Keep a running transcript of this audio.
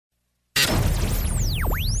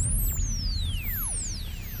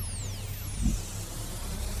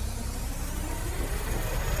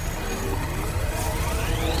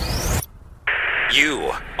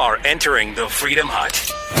You are entering the Freedom Hut.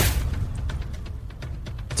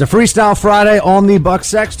 It's a Freestyle Friday on the Buck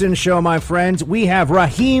Sexton Show, my friends. We have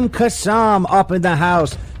Raheem Kassam up in the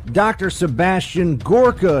house. Dr. Sebastian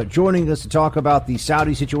Gorka joining us to talk about the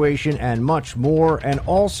Saudi situation and much more. And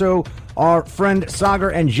also our friend Sagar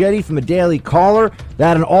and Jetty from the Daily Caller.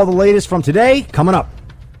 That and all the latest from today coming up.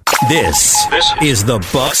 This is the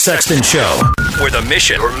Buck Sexton Show, where the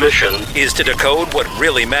mission is to decode what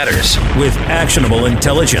really matters with actionable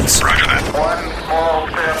intelligence. Roger that. One small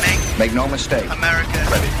step. Make no mistake. America.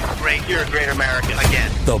 Great. You're a great American.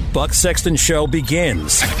 Again. The Buck Sexton Show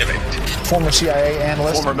begins. Activate. Former CIA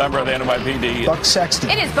analyst. Former member of the NYPD. Buck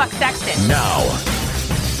Sexton. It is Buck Sexton. Now.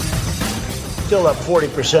 Still up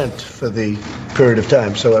 40% for the period of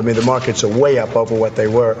time. So, I mean, the markets are way up over what they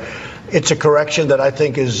were. It's a correction that I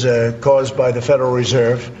think is caused by the Federal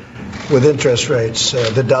Reserve with interest rates.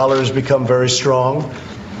 The dollar has become very strong,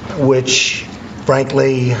 which,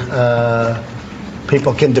 frankly,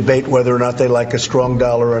 people can debate whether or not they like a strong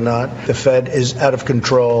dollar or not. The Fed is out of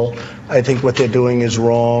control. I think what they're doing is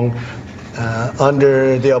wrong.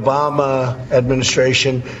 Under the Obama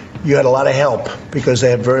administration, you had a lot of help because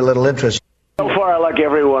they had very little interest. So far, I like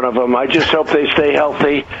every one of them. I just hope they stay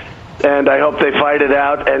healthy. And I hope they fight it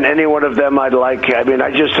out, and any one of them I'd like. I mean, I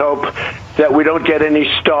just hope that we don't get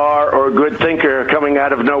any star or good thinker coming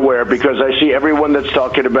out of nowhere, because I see everyone that's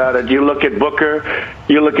talking about it. You look at Booker,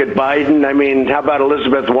 you look at Biden. I mean, how about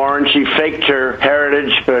Elizabeth Warren? She faked her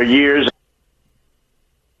heritage for years.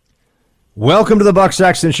 Welcome to the Buck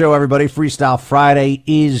Sexton Show, everybody. Freestyle Friday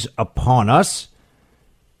is upon us.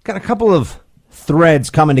 Got a couple of threads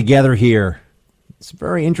coming together here. It's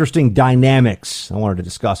very interesting dynamics I wanted to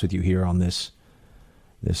discuss with you here on this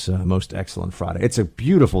most excellent Friday. It's a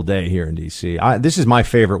beautiful day here in D.C. This is my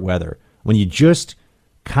favorite weather, when you just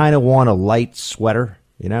kind of want a light sweater.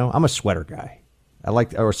 You know, I'm a sweater guy. Or a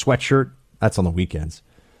sweatshirt. That's on the weekends.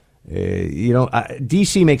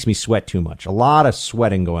 D.C. makes me sweat too much. A lot of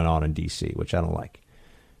sweating going on in D.C., which I don't like.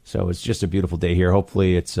 So it's just a beautiful day here.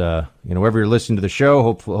 Hopefully it's, wherever you're listening to the show,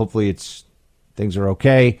 hopefully things are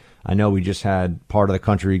okay. I know we just had part of the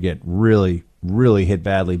country get really, really hit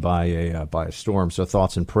badly by a storm. So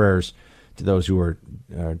thoughts and prayers to those who are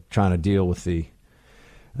trying to deal with the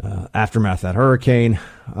aftermath of that hurricane.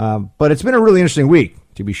 But it's been a really interesting week,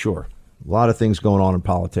 to be sure. A lot of things going on in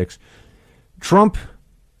politics. Trump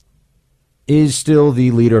is still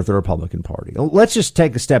the leader of the Republican Party. Let's just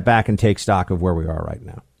take a step back and take stock of where we are right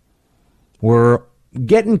now. We're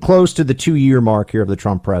getting close to the 2-year mark here of the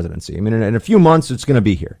Trump presidency. I mean, in a few months, it's going to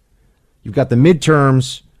be here. You've got the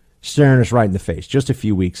midterms staring us right in the face, just a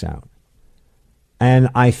few weeks out. And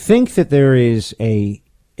I think that there is an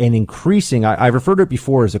increasing, I referred to it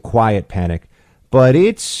before as a quiet panic, but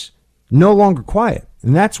it's no longer quiet.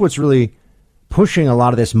 And that's what's really pushing a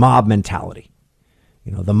lot of this mob mentality.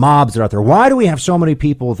 You know, the mobs that are out there. Why do we have so many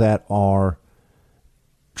people that are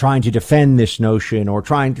trying to defend this notion or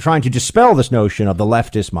trying to dispel this notion of the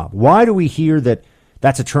leftist mob? Why do we hear that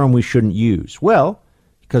that's a term we shouldn't use? Well,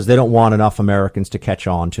 because they don't want enough Americans to catch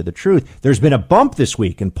on to the truth. There's been a bump this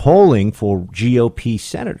week in polling for GOP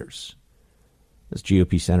senators. Those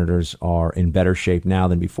GOP senators are in better shape now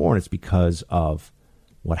than before, and it's because of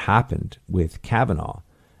what happened with Kavanaugh.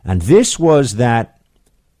 And this was that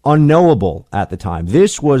unknowable at the time.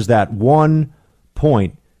 This was that one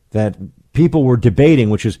point that people were debating,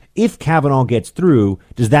 which is, if Kavanaugh gets through,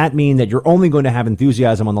 does that mean that you're only going to have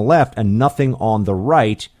enthusiasm on the left and nothing on the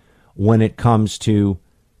right when it comes to,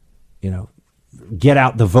 get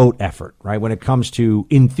out the vote effort, right? When it comes to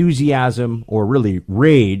enthusiasm or really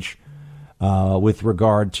rage with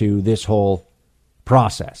regard to this whole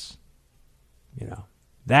process.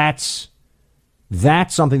 That's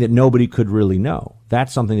something that nobody could really know.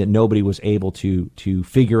 That's something that nobody was able to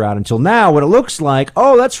figure out until now, when it looks like,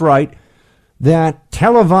 oh, that's right, that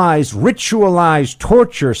televised, ritualized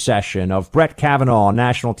torture session of Brett Kavanaugh on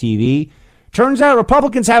national TV. Turns out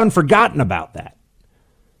Republicans haven't forgotten about that.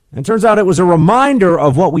 And it turns out it was a reminder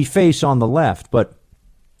of what we face on the left. But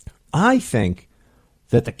I think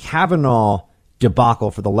that the Kavanaugh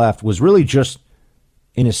debacle for the left was really just,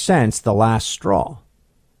 in a sense, the last straw.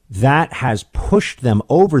 That has pushed them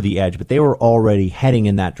over the edge, but they were already heading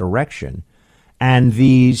in that direction. And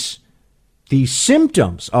these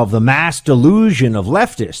symptoms of the mass delusion of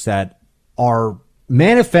leftists that are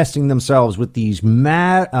manifesting themselves with these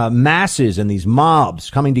masses and these mobs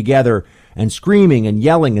coming together and screaming and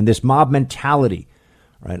yelling, and this mob mentality,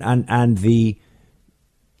 right? And the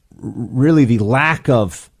lack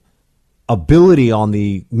of ability on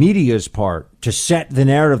the media's part to set the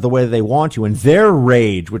narrative the way that they want to, and their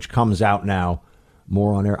rage, which comes out now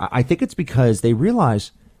more on air. I think it's because they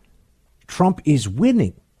realize Trump is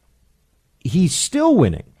winning. He's still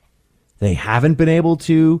winning. They haven't been able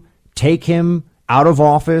to take him out of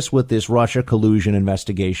office with this Russia collusion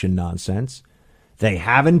investigation nonsense. They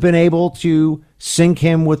haven't been able to sink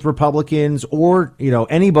him with Republicans or,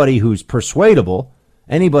 anybody who's persuadable,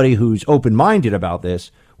 anybody who's open-minded about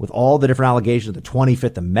this, with all the different allegations of the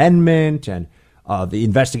 25th Amendment and the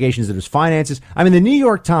investigations of his finances. I mean, the New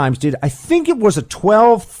York Times did, I think it was a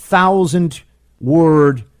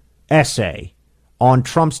 12,000-word essay on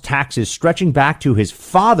Trump's taxes stretching back to his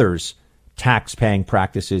father's tax-paying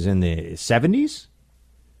practices in the 70s.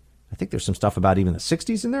 I think there's some stuff about even the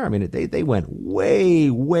 60s in there. I mean, they went way,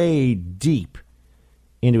 way deep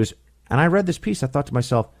into his. And I read this piece. I thought to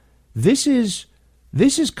myself, this is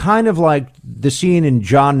kind of like the scene in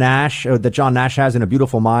John Nash that John Nash has in A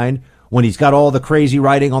Beautiful Mind when he's got all the crazy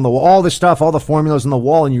writing on the wall, all the stuff, all the formulas on the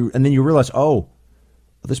wall, and then you realize, oh,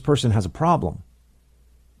 this person has a problem.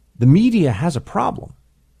 The media has a problem.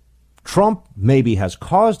 Trump maybe has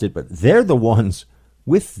caused it, but they're the ones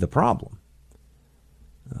with the problem.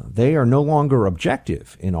 They are no longer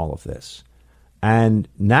objective in all of this. And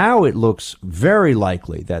now it looks very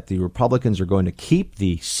likely that the Republicans are going to keep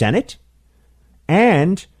the Senate,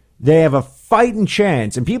 and they have a fighting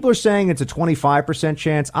chance. And people are saying it's a 25%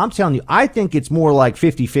 chance. I'm telling you, I think it's more like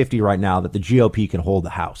 50-50 right now that the GOP can hold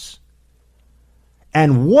the House.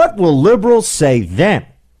 And what will liberals say then?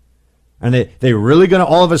 And they're really going to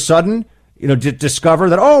all of a sudden, discover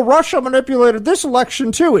that, oh, Russia manipulated this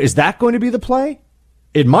election too. Is that going to be the play?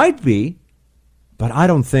 It might be, but I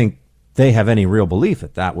don't think they have any real belief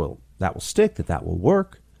that will stick, that will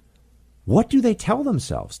work. What do they tell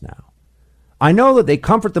themselves now? I know that they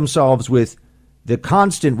comfort themselves with the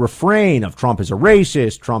constant refrain of Trump is a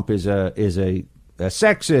racist, Trump is a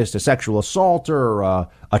sexist, a sexual assaulter,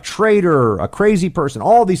 a traitor, a crazy person.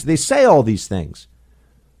 All these, they say all these things.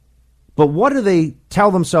 But what do they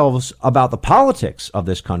tell themselves about the politics of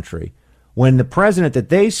this country when the president that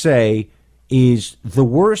they say is the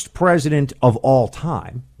worst president of all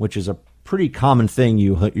time, which is a pretty common thing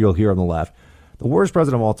you'll hear on the left, the worst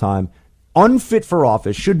president of all time, unfit for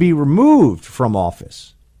office, should be removed from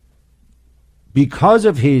office because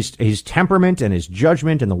of his temperament and his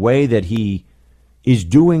judgment and the way that he is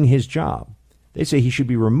doing his job. They say he should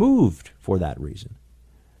be removed for that reason.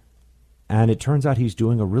 And it turns out he's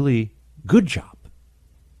doing a really good job.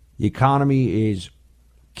 The economy is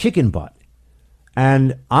kicking butt.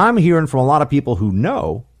 And I'm hearing from a lot of people who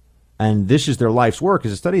know, and this is their life's work,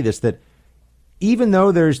 is to study this, that even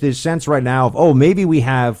though there's this sense right now of, oh, maybe we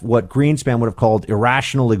have what Greenspan would have called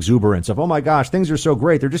irrational exuberance of, oh my gosh, things are so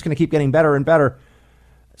great, they're just going to keep getting better and better.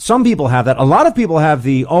 Some people have that. A lot of people have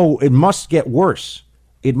the, oh, it must get worse.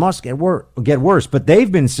 It must get worse. But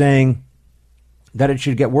they've been saying that it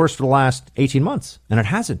should get worse for the last 18 months, and it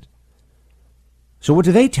hasn't. So what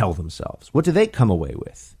do they tell themselves? What do they come away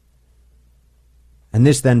with? And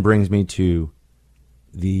this then brings me to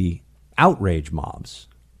the outrage mobs,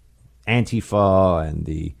 Antifa and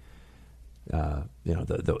the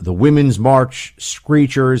Women's March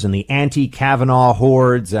screechers and the anti-Kavanaugh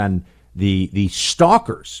hordes and the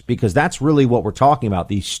stalkers, because that's really what we're talking about.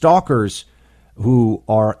 The stalkers who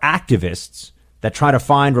are activists that try to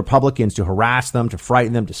find Republicans to harass them, to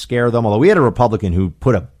frighten them, to scare them. Although we had a Republican who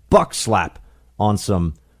put a buck slap on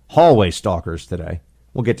some hallway stalkers today.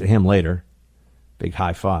 We'll get to him later. Big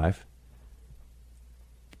high five.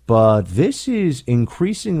 But this is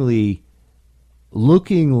increasingly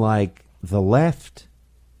looking like the left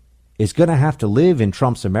is going to have to live in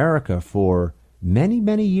Trump's America for many,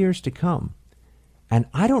 many years to come. And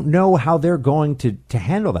I don't know how they're going to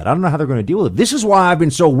handle that. I don't know how they're going to deal with it. This is why I've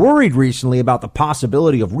been so worried recently about the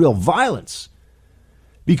possibility of real violence.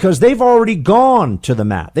 Because they've already gone to the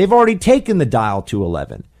mat. They've already taken the dial to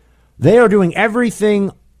 11. They are doing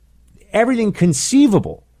everything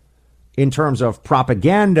conceivable in terms of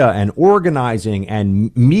propaganda and organizing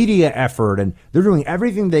and media effort. And they're doing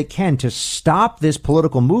everything they can to stop this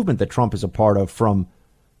political movement that Trump is a part of from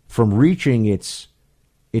reaching its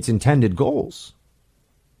intended goals,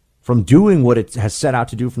 from doing what it has set out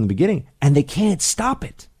to do from the beginning. And they can't stop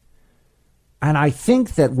it. And I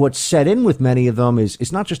think that what's set in with many of them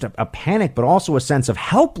is not just a panic, but also a sense of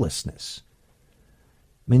helplessness.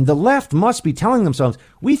 I mean, the left must be telling themselves,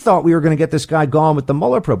 we thought we were going to get this guy gone with the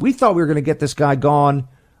Mueller probe. We thought we were going to get this guy gone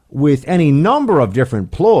with any number of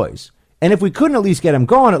different ploys. And if we couldn't at least get him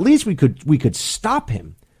gone, at least we could stop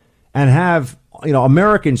him and have,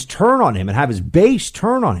 Americans turn on him and have his base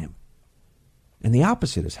turn on him. And the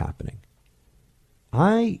opposite is happening.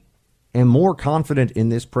 I am more confident in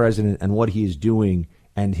this president and what he is doing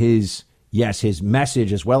and his yes, his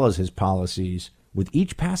message as well as his policies with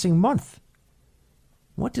each passing month.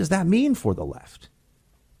 What does that mean for the left?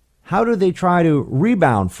 How do they try to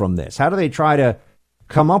rebound from this? How do they try to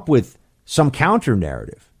come up with some counter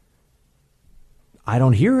narrative? I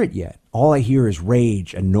don't hear it yet. All I hear is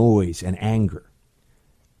rage and noise and anger.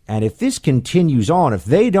 And if this continues on, if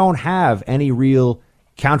they don't have any real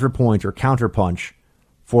counterpoint or counterpunch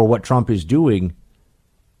for what Trump is doing,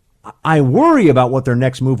 I worry about what their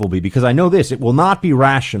next move will be, because I know this, it will not be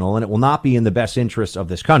rational and it will not be in the best interests of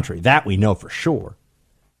this country. That we know for sure.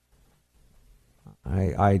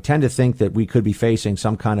 I tend to think that we could be facing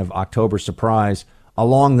some kind of October surprise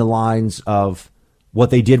along the lines of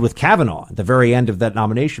what they did with Kavanaugh at the very end of that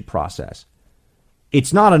nomination process.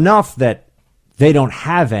 It's not enough that they don't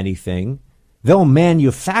have anything. They'll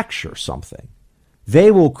manufacture something.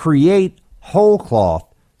 They will create whole cloth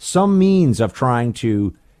some means of trying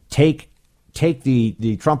to take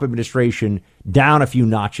the Trump administration down a few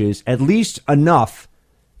notches, at least enough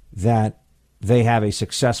that they have a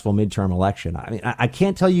successful midterm election. I mean, I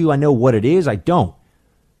can't tell you I know what it is. I don't.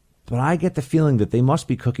 But I get the feeling that they must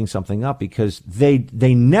be cooking something up, because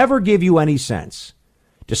they never give you any sense,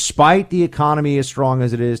 despite the economy as strong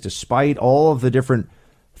as it is, despite all of the different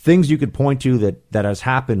things you could point to that has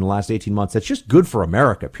happened in the last 18 months. That's just good for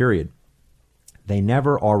America, period. They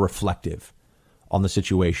never are reflective on the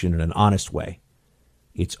situation in an honest way.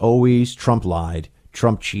 It's always Trump lied,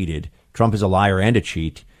 Trump cheated, Trump is a liar and a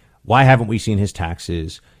cheat. Why haven't we seen his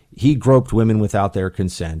taxes? He groped women without their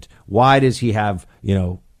consent. Why does he have,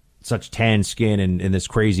 such tan skin and this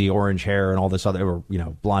crazy orange hair and all this other,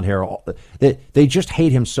 blonde hair? They just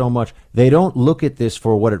hate him so much. They don't look at this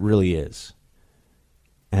for what it really is.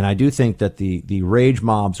 And I do think that the rage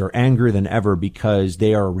mobs are angrier than ever because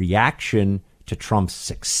they are a reaction to Trump's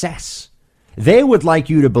success. They would like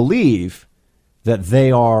you to believe that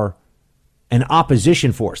they are an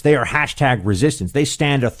opposition force. They are hashtag resistance. They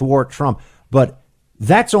stand athwart Trump. But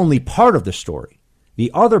that's only part of the story.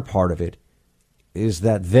 The other part of it is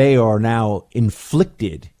that they are now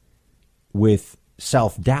inflicted with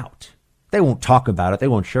self-doubt. They won't talk about it. They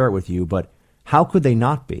won't share it with you. But how could they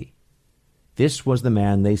not be? This was the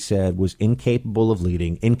man they said was incapable of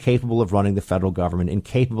leading, incapable of running the federal government,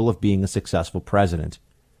 incapable of being a successful president.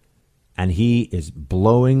 And he is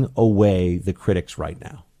blowing away the critics right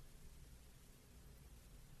now.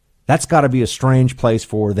 That's got to be a strange place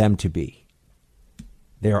for them to be.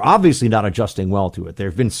 They are obviously not adjusting well to it. There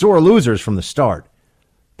have been sore losers from the start.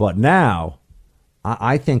 But now,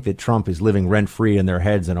 I think that Trump is living rent-free in their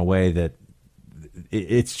heads in a way that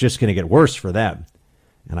it's just going to get worse for them.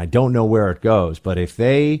 And I don't know where it goes. But if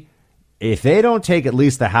they don't take at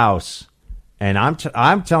least the House, and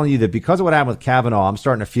I'm telling you that because of what happened with Kavanaugh, I'm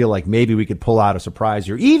starting to feel like maybe we could pull out a surprise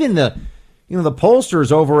here. Even the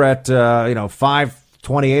pollsters over at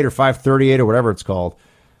 528 or 538 or whatever it's called,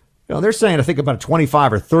 they're saying I think about a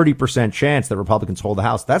 25 or 30% chance that Republicans hold the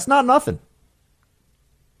House. That's not nothing.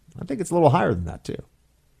 I think it's a little higher than that too,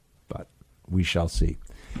 but we shall see.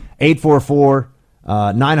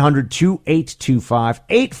 844-900-2825,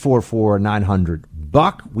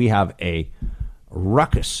 844-900-BUCK. We have a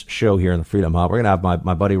ruckus show here in the Freedom Hub. We're going to have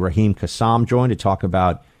my buddy Raheem Kassam join to talk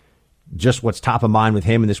about just what's top of mind with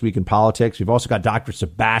him in this week in politics. We've also got Dr.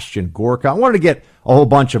 Sebastian Gorka. I wanted to get a whole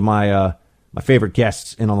bunch of my favorite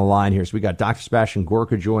guests in on the line here. So we got Dr. Sebastian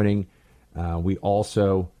Gorka joining. We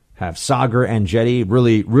also have Sagar Enjeti,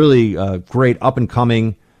 really great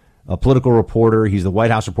up-and-coming political reporter. He's the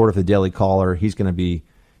White House reporter for the Daily Caller. He's going to be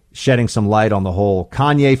shedding some light on the whole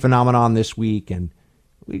Kanye phenomenon this week. And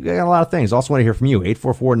we got a lot of things. Also want to hear from you.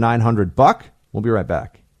 844-900-BUCK. We'll be right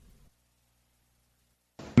back.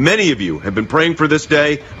 Many of you have been praying for this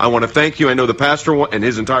day. I want to thank you. I know the pastor and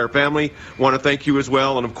his entire family want to thank you as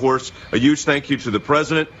well. And, of course, a huge thank you to the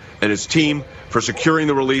president and his team for securing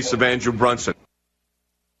the release of Andrew Brunson.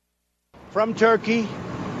 From Turkey,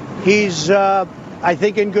 he's, I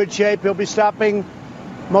think, in good shape. He'll be stopping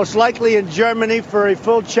most likely in Germany for a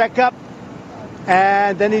full checkup.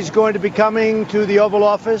 And then he's going to be coming to the Oval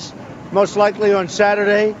Office, most likely on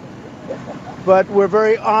Saturday. But we're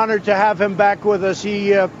very honored to have him back with us.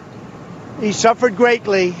 He suffered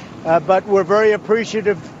greatly, but we're very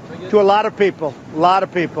appreciative to a lot of people.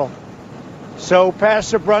 So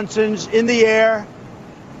Pastor Brunson's in the air,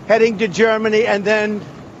 heading to Germany, and then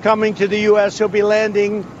coming to the U.S. He'll be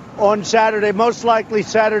landing on Saturday, most likely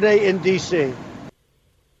Saturday in D.C.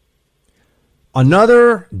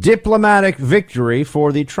 Another diplomatic victory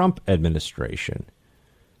for the Trump administration.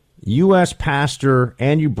 U.S. pastor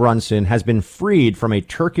Andrew Brunson has been freed from a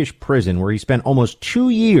Turkish prison where he spent almost 2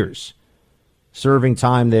 years serving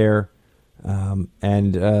time there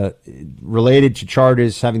and related to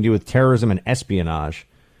charges having to do with terrorism and espionage.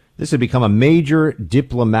 This had become a major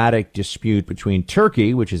diplomatic dispute between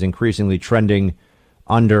Turkey, which is increasingly trending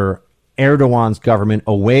under Erdogan's government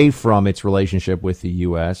away from its relationship with the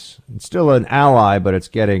U.S. It's still an ally, but it's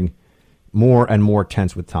getting more and more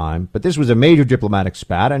tense with time. But this was a major diplomatic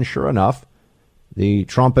spat, and sure enough, the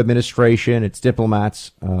Trump administration, its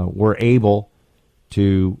diplomats, were able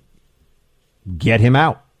to get him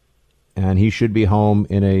out, and he should be home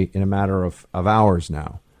in a matter of hours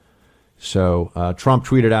now. So Trump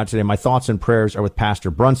tweeted out today, "My thoughts and prayers are with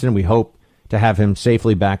Pastor Brunson. We hope to have him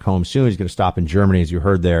safely back home soon." He's going to stop in Germany, as you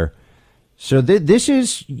heard there. So this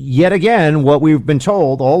is yet again what we've been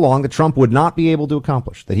told all along that Trump would not be able to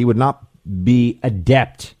accomplish, that he would not be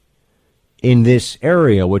adept in this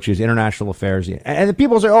area, which is international affairs. And the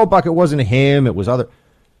people say, "Oh, Buck, it wasn't him, it was other."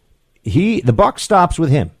 The buck stops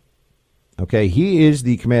with him. Okay, he is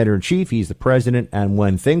the commander in chief. He's the president. And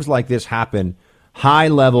when things like this happen, high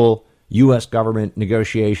level U.S. government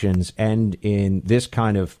negotiations end in this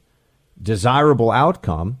kind of desirable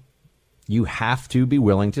outcome, you have to be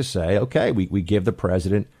willing to say, okay, we give the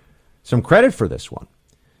president some credit for this one.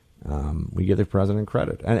 We give the president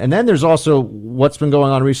credit. And then there's also what's been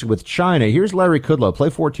going on recently with China. Here's Larry Kudlow. Play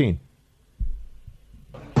 14.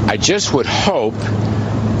 I just would hope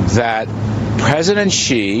that President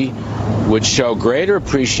Xi would show greater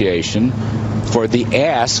appreciation for the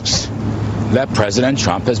asks that President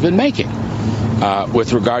Trump has been making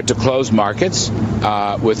with regard to closed markets,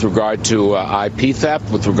 with regard to IP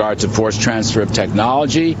theft, with regard to forced transfer of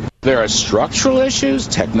technology. There are structural issues,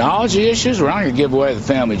 technology issues. We're not going to give away the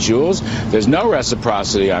family jewels. There's no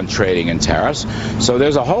reciprocity on trading and tariffs. So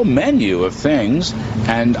there's a whole menu of things,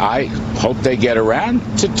 and I hope they get around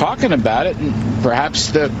to talking about it, and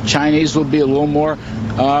perhaps the Chinese will be a little more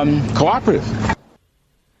cooperative.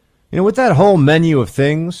 You know, with that whole menu of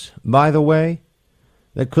things, by the way,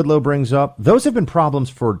 that Kudlow brings up, those have been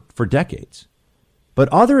problems for decades. But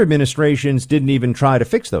other administrations didn't even try to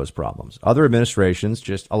fix those problems. Other administrations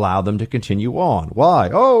just allowed them to continue on. Why?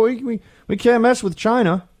 Oh, we can't mess with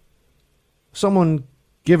China. Someone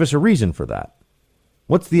give us a reason for that.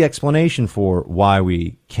 What's the explanation for why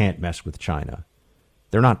we can't mess with China?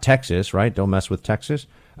 They're not Texas, right? Don't mess with Texas.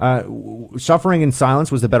 Suffering in silence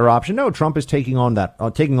was the better option. No, Trump is taking on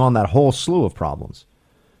that whole slew of problems.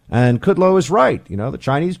 And Kudlow is right. You know, the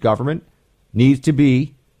Chinese government needs to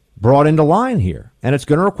be brought into line here, and it's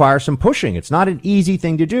going to require some pushing. It's not an easy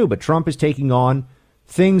thing to do, but Trump is taking on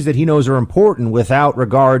things that he knows are important without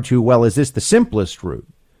regard to, well, is this the simplest route?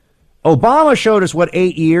 Obama showed us,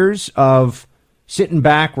 8 years of sitting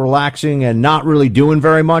back, relaxing, and not really doing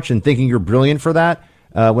very much and thinking you're brilliant for that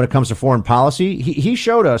when it comes to foreign policy. He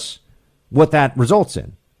showed us what that results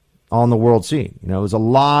in on the world scene. You know, it was a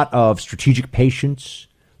lot of strategic patience,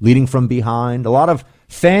 leading from behind, a lot of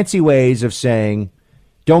fancy ways of saying,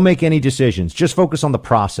 don't make any decisions. Just focus on the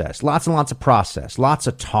process. Lots and lots of process. Lots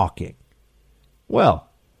of talking. Well,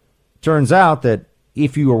 turns out that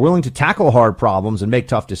if you are willing to tackle hard problems and make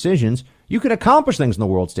tough decisions, you can accomplish things on the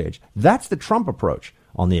world stage. That's the Trump approach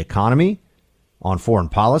on the economy, on foreign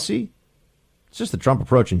policy. It's just the Trump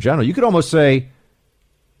approach in general. You could almost say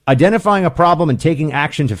identifying a problem and taking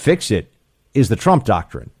action to fix it is the Trump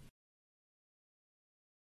doctrine.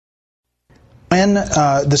 When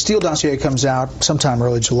the Steele dossier comes out sometime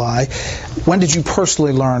early July, when did you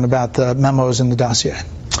personally learn about the memos in the dossier?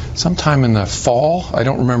 Sometime in the fall. I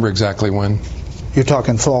don't remember exactly when. You're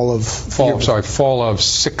talking fall of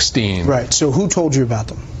 16. Right. So who told you about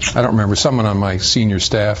them? I don't remember. Someone on my senior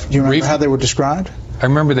staff. Do you remember how they were described? I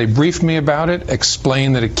remember they briefed me about it,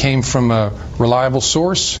 explained that it came from a reliable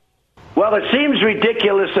source. Well, it seems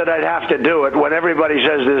ridiculous that I'd have to do it when everybody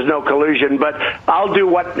says there's no collusion, but I'll do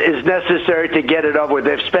what is necessary to get it over with.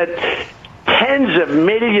 They've spent tens of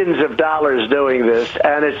millions of dollars doing this,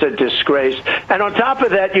 and it's a disgrace. And on top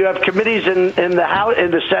of that, you have committees in the House,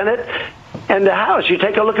 in the Senate, and the House. You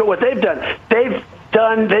take a look at what they've done. They've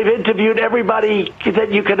interviewed everybody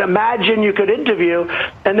that you could imagine you could interview,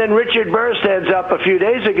 and then Richard Burr stands up a few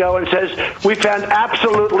days ago and says, we found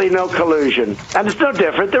absolutely no collusion. And it's no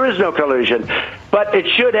different. There is no collusion. But it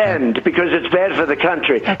should end because it's bad for the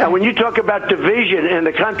country. Okay. And when you talk about division in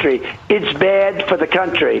the country, it's bad for the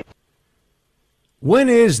country. When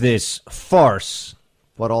is this farce,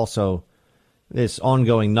 but also this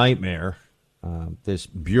ongoing nightmare, this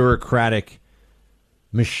bureaucratic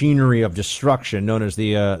machinery of destruction known as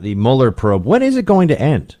the Mueller probe, when is it going to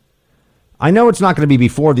end? I know it's not going to be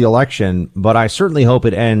before the election, but I certainly hope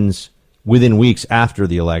it ends within weeks after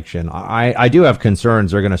the election. I do have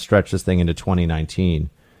concerns they're going to stretch this thing into 2019.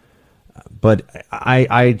 But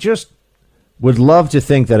I just would love to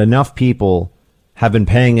think that enough people have been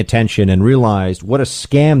paying attention and realized what a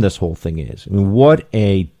scam this whole thing is. I mean, what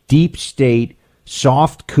a deep state,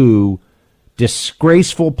 soft coup,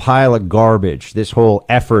 disgraceful pile of garbage this whole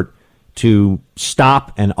effort to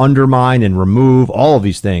stop and undermine and remove all of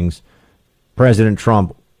these things President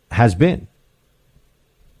Trump has been.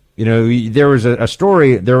 You know, there was a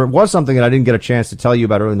story, there was something that I didn't get a chance to tell you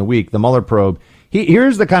about earlier in the week, the Mueller probe.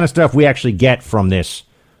 Here's the kind of stuff we actually get from this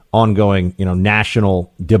ongoing,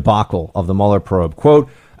 national debacle of the Mueller probe. Quote,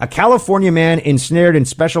 a California man ensnared in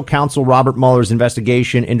special counsel Robert Mueller's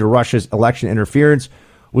investigation into Russia's election interference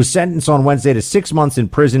was sentenced on Wednesday to 6 months in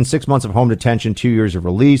prison, 6 months of home detention, 2 years of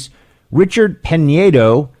release. Richard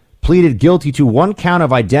Pinedo pleaded guilty to one count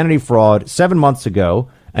of identity fraud 7 months ago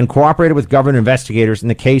and cooperated with government investigators in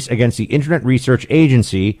the case against the Internet Research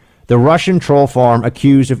Agency, the Russian troll farm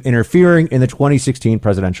accused of interfering in the 2016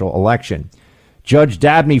 presidential election. Judge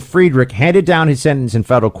Dabney Friedrich handed down his sentence in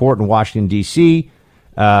federal court in Washington, D.C.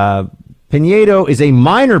 Pinedo is a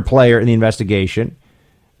minor player in the investigation.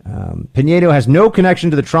 Pinedo has no connection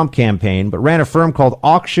to the Trump campaign, but ran a firm called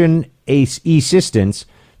Auction Assistance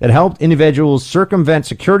that helped individuals circumvent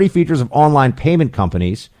security features of online payment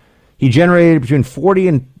companies. He generated between $40,000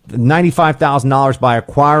 and $95,000 by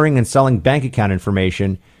acquiring and selling bank account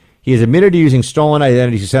information. He has admitted to using stolen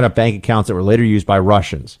identities to set up bank accounts that were later used by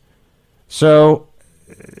Russians. So,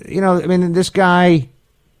 this guy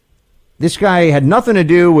had nothing to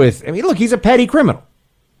do with, look, he's a petty criminal.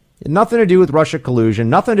 Nothing to do with Russia collusion,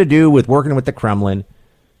 nothing to do with working with the Kremlin.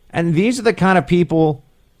 And these are the kind of people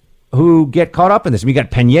who get caught up in this. We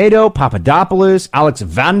got Pinedo, Papadopoulos, Alex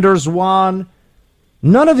van der Zwaan.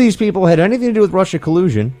 None of these people had anything to do with Russia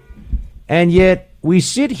collusion. And yet we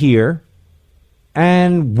sit here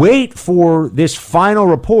and wait for this final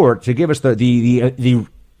report to give us the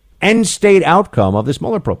end state outcome of this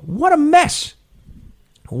Mueller probe. What a mess.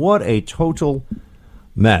 What a total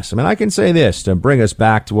mess. I can say this to bring us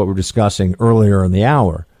back to what we were discussing earlier in the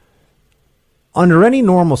hour. Under any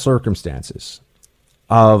normal circumstances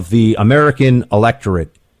of the American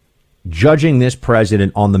electorate judging this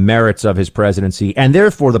president on the merits of his presidency, and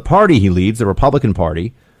therefore the party he leads, the Republican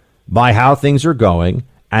Party, by how things are going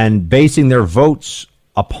and basing their votes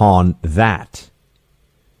upon that,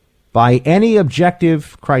 by any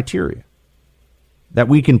objective criteria that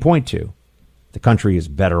we can point to, the country is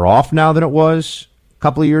better off now than it was a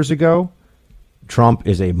couple of years ago. Trump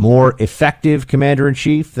is a more effective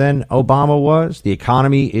commander-in-chief than Obama was. The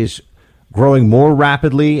economy is growing more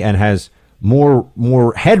rapidly and has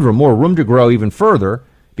more headroom, more room to grow even further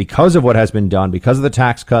because of what has been done, because of the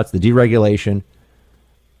tax cuts, the deregulation.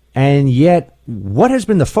 And yet, what has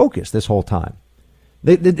been the focus this whole time?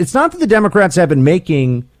 It's not that the Democrats have been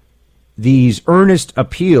making these earnest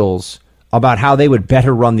appeals about how they would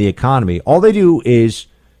better run the economy. All they do is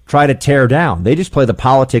try to tear down. They just play the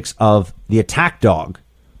politics of the attack dog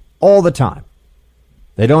all the time.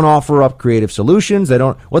 They don't offer up creative solutions.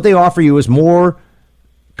 What they offer you is more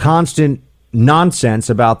constant nonsense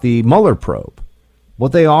about the Mueller probe.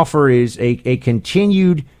 What they offer is a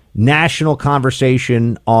continued national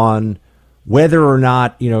conversation on whether or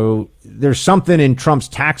not, there's something in Trump's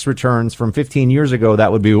tax returns from 15 years ago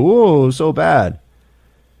that would be, so bad.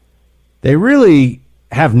 They really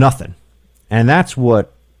have nothing. And that's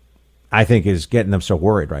what I think is getting them so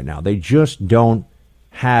worried right now. They just don't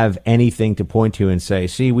have anything to point to and say,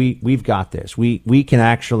 see, we've got this. We can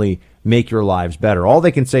actually make your lives better. All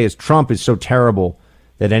they can say is Trump is so terrible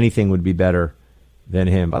that anything would be better than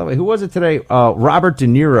him. By the way, who was it today? Robert De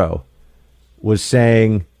Niro was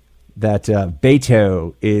saying that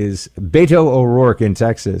Beto O'Rourke in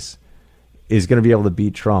Texas is going to be able to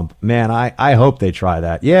beat Trump. Man, I hope they try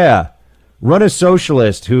that. Yeah. Run a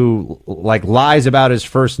socialist who lies about his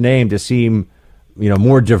first name to seem,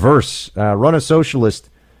 more diverse. Run a socialist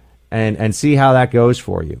and see how that goes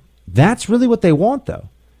for you. That's really what they want, though.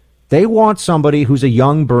 They want somebody who's a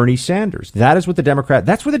young Bernie Sanders. That's where the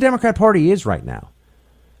Democrat Party is right now.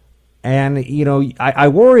 And, I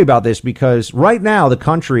worry about this because right now the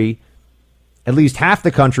country, at least half the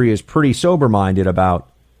country, is pretty sober-minded about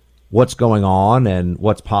what's going on and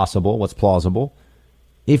what's possible, what's plausible.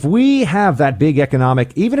 If we have that big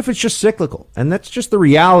economic, even if it's just cyclical, and that's just the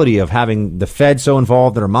reality of having the Fed so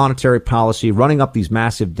involved in our monetary policy, running up these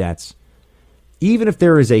massive debts, even if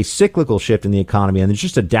there is a cyclical shift in the economy and there's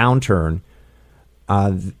just a downturn,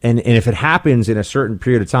 and if it happens in a certain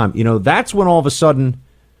period of time, that's when all of a sudden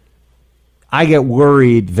I get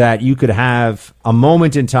worried that you could have a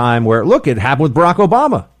moment in time where, look, it happened with Barack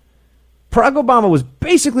Obama. Barack Obama was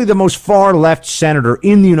basically the most far left senator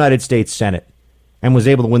in the United States Senate and was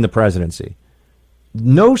able to win the presidency.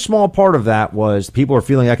 no small part of that was people were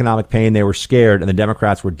feeling economic pain, they were scared, and the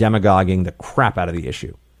Democrats were demagoguing the crap out of the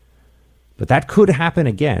issue. But that could happen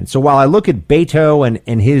again. So while I look at Beto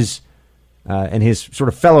and his sort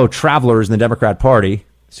of fellow travelers in the Democrat Party,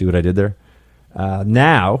 see what I did there?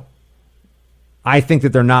 Now, I think that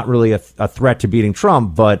they're not really a threat to beating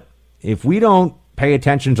Trump, but if we don't pay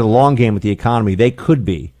attention to the long game with the economy, they could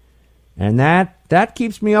be. And that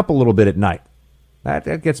keeps me up a little bit at night.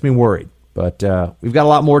 That gets me worried. But we've got a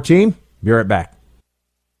lot more, team. Be right back.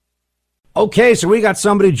 Okay, so we got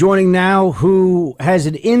somebody joining now who has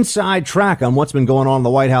an inside track on what's been going on in the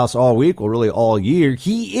White House all week, well, really all year.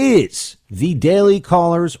 He is the Daily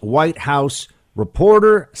Caller's White House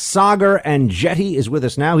reporter. Sagar Anjeti is with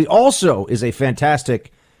us now. He also is a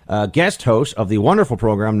fantastic guest host of the wonderful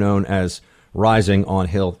program known as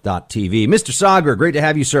RisingOnHill.tv. Mr. Sagar, great to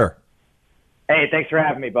have you, sir. Hey, thanks for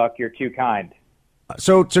having me, Buck. You're too kind.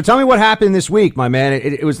 So tell me what happened this week, my man.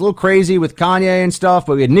 It was a little crazy with Kanye and stuff,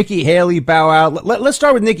 but we had Nikki Haley bow out. Let's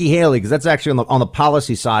start with Nikki Haley because that's actually on the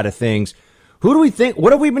policy side of things. Who do we think?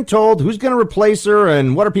 What have we been told? Who's going to replace her,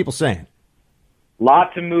 and what are people saying?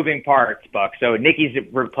 Lots of moving parts, Buck. So Nikki's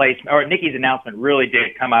announcement really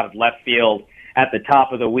did come out of left field at the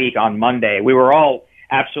top of the week on Monday. We were all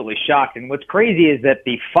absolutely shocked. And what's crazy is that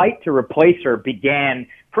the fight to replace her began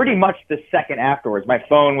pretty much the second afterwards. My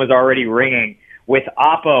phone was already ringing with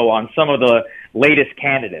Oppo on some of the latest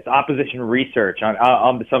candidates, opposition research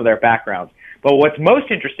on some of their backgrounds. But what's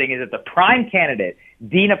most interesting is that the prime candidate,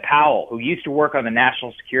 Dina Powell, who used to work on the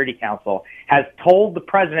National Security Council, has told the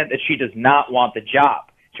president that she does not want the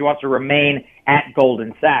job. She wants to remain at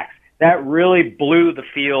Goldman Sachs. That really blew the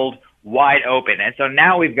field wide open. And so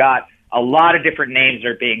now we've got a lot of different names that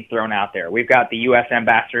are being thrown out there. We've got the U.S.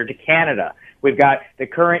 ambassador to Canada. We've got the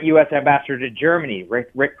current U.S. ambassador to Germany,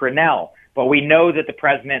 Rick Grinnell. But we know that the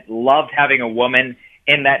president loved having a woman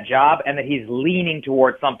in that job and that he's leaning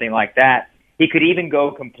towards something like that. He could even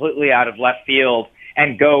go completely out of left field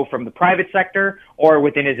and go from the private sector or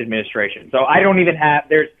within his administration. So I don't even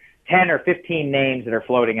there's 10 or 15 names that are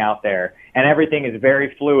floating out there, and everything is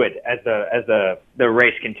very fluid as the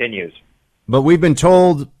race continues. But we've been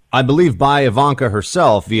told, I believe by Ivanka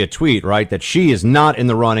herself via tweet, right, that she is not in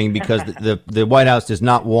the running because the White House does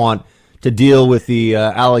not want to deal with the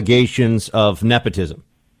allegations of nepotism.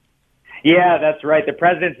 Yeah, that's right. The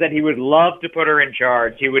president said he would love to put her in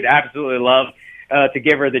charge. He would absolutely love to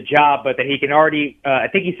give her the job, but that he can already, I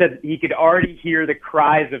think he said he could already hear the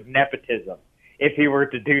cries of nepotism if he were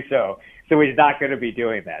to do so. So he's not going to be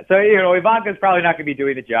doing that. So, Ivanka's probably not going to be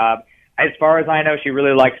doing the job. As far as I know, she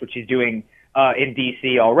really likes what she's doing in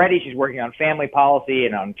D.C. already. She's working on family policy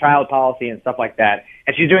and on child policy and stuff like that,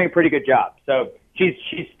 and she's doing a pretty good job. So she's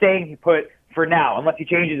staying put for now, unless he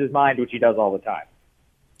changes his mind, which he does all the time.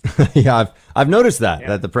 Yeah, I've noticed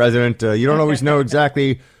that the president, you don't always know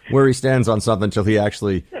exactly where he stands on something until he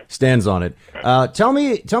actually stands on it. Tell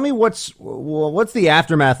me what's the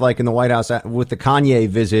aftermath like in the White House with the Kanye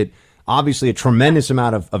visit? Obviously, a tremendous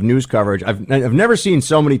amount of news coverage. I've never seen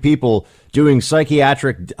so many people doing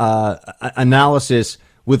psychiatric analysis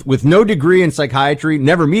with no degree in psychiatry,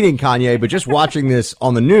 never meeting Kanye, but just watching this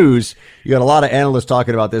on the news. You got a lot of analysts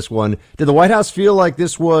talking about this one. Did the White House feel like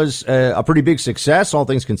this was a pretty big success, all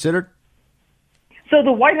things considered? So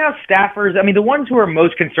the White House staffers, I mean, the ones who are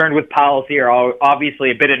most concerned with policy are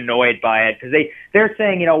obviously a bit annoyed by it because they're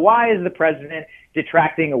saying, why is the president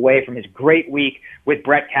detracting away from his great week with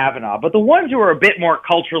Brett Kavanaugh? But the ones who are a bit more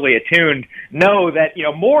culturally attuned know that,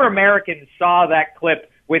 more Americans saw that clip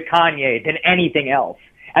with Kanye than anything else.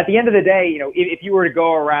 At the end of the day, if you were to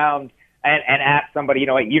go around and ask somebody,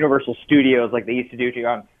 at Universal Studios like they used to do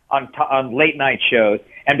on late night shows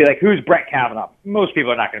and be like, who's Brett Kavanaugh? Most people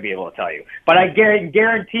are not going to be able to tell you. But I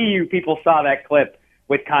guarantee you people saw that clip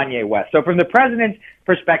with Kanye West. So from the president's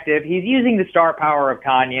perspective, he's using the star power of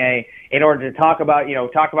Kanye in order to talk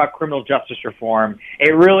about criminal justice reform.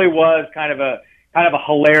 It really was kind of a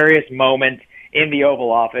hilarious moment in the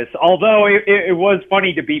Oval Office. Although it was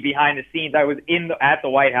funny to be behind the scenes. I was at the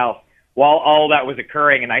White House while all that was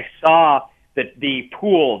occurring, and I saw the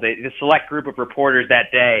pool, the select group of reporters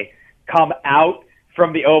that day come out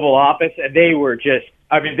from the Oval Office, and they were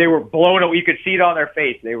they were blown away. You could see it on their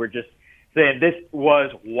face. They were just saying this was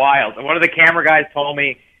wild. And one of the camera guys told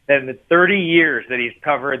me that in the 30 years that he's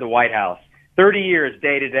covered the White House, 30 years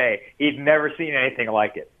day to day, he'd never seen anything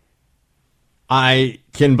like it. I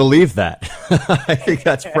can believe that. I think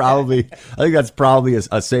that's probably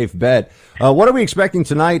a safe bet. What are we expecting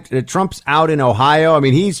tonight? Trump's out in Ohio. I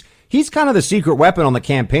mean, he's kind of the secret weapon on the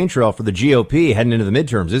campaign trail for the GOP heading into the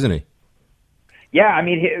midterms, isn't he? Yeah, I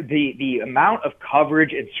mean, the amount of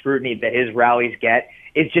coverage and scrutiny that his rallies get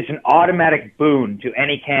is just an automatic boon to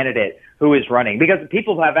any candidate who is running. Because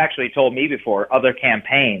people have actually told me before, other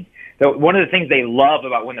campaigns, that one of the things they love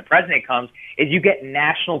about when the president comes is you get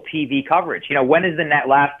national TV coverage. When is the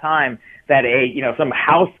last time that some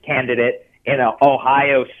House candidate in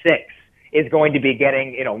Ohio 6 is going to be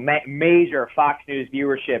getting, major Fox News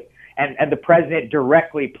viewership and the president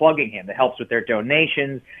directly plugging him? It helps with their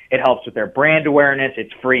donations. It helps with their brand awareness.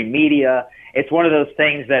 It's free media. It's one of those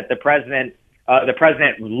things that the president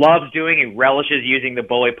loves doing. He relishes using the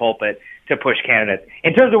bully pulpit to push candidates.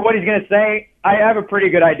 In terms of what he's going to say, I have a pretty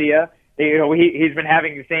good idea. He's been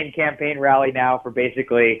having the same campaign rally now for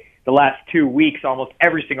basically the last 2 weeks, almost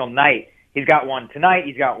every single night. He's got one tonight.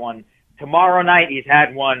 He's got one tomorrow night. He's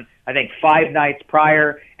had one, I think, 5 nights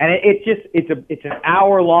prior. And it's an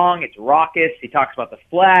hour long. It's raucous. He talks about the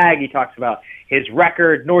flag. He talks about his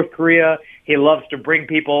record, North Korea. He loves to bring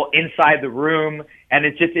people inside the room. And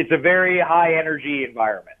it's a very high energy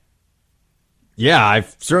environment. Yeah,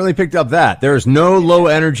 I've certainly picked up that. There is no low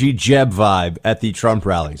energy Jeb vibe at the Trump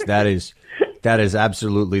rallies. That is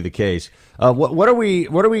absolutely the case. What are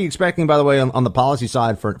we expecting, by the way, on the policy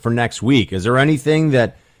side for next week? Is there anything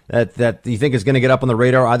that you think is going to get up on the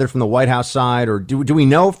radar, either from the White House side, or do we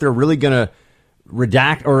know if they're really going to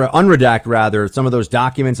redact or unredact rather some of those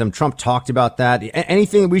documents? Trump talked about that.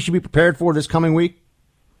 Anything that we should be prepared for this coming week?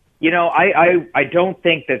 I don't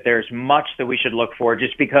think that there's much that we should look for,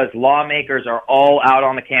 just because lawmakers are all out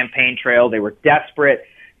on the campaign trail. They were desperate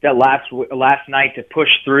that last night to push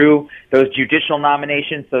through those judicial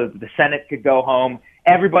nominations so that the Senate could go home.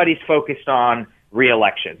 Everybody's focused on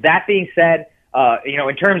re-election. That being said,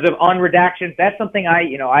 in terms of unredactions, that's something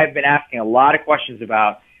I've been asking a lot of questions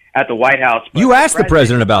about at the White House. You asked the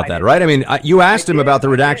president about that, right? I mean, you asked him about the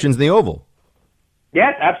redactions in the Oval.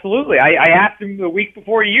 Yes, absolutely. I asked him the week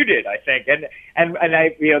before you did, I think, and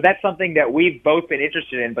I, that's something that we've both been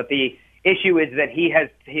interested in. But the issue is that he has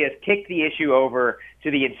kicked the issue over to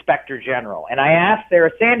the Inspector General, and I asked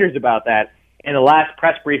Sarah Sanders about that in the last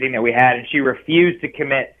press briefing that we had, and she refused to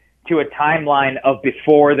commit to a timeline of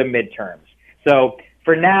before the midterms. So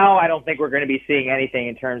for now, I don't think we're going to be seeing anything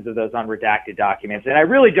in terms of those unredacted documents, and I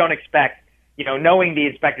really don't expect, knowing the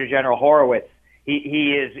Inspector General Horowitz,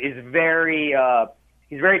 he is very.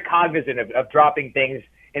 He's very cognizant of dropping things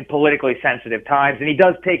in politically sensitive times, and he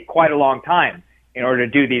does take quite a long time in order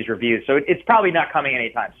to do these reviews. So it's probably not coming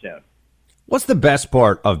anytime soon. What's the best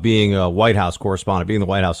part of being a White House correspondent, being in the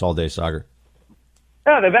White House all day, Sagar?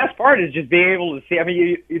 The best part is just being able to see. I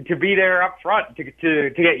mean, to be there up front, to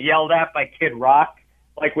get yelled at by Kid Rock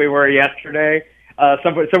like we were yesterday.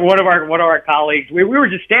 One of our colleagues, we were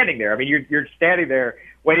just standing there. I mean, you're standing there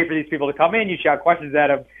waiting for these people to come in. You shout questions at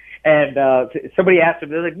them. And somebody asked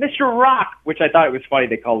him, they're like, Mr. Rock, which I thought it was funny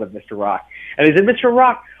they called him Mr. Rock. And they said, Mr.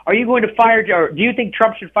 Rock, are you going to fire, or do you think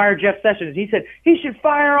Trump should fire Jeff Sessions? He said, he should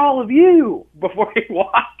fire all of you before he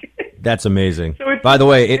walked. That's amazing. So by the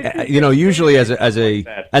way, usually as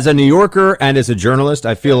a New Yorker and as a journalist,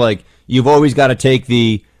 I feel like you've always got to take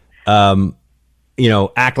the,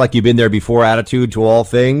 act like you've been there before attitude to all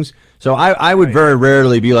things. So I would very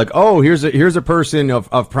rarely be like, oh, here's a person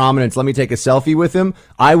of prominence. Let me take a selfie with him.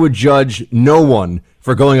 I would judge no one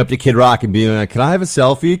for going up to Kid Rock and being like, can I have a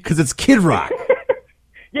selfie? Because it's Kid Rock.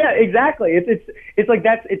 Yeah, exactly. It's like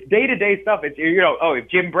it's day-to-day stuff. It's, if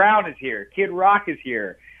Jim Brown is here, Kid Rock is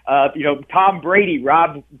here, Tom Brady,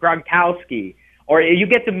 Rob Gronkowski, or you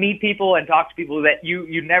get to meet people and talk to people that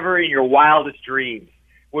you never in your wildest dreams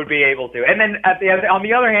would be able to. And then on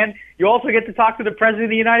the other hand, you also get to talk to the President of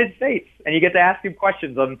the United States, and you get to ask him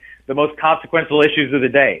questions on the most consequential issues of the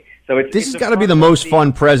day. So this has got to be the most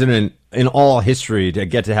fun president in all history to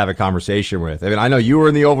get to have a conversation with. I mean, I know you were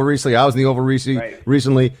in the Oval recently. I was in the Oval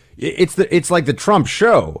recently. It's like the Trump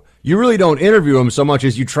show. You really don't interview him so much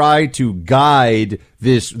as you try to guide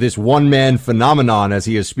this one-man phenomenon as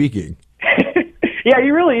he is speaking. Yeah, he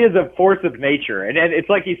really is a force of nature. And it's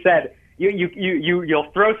like he said,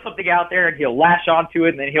 You'll throw something out there and he'll lash onto it,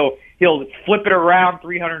 and then he'll flip it around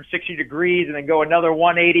 360 degrees and then go another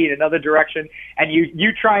 180 in another direction, and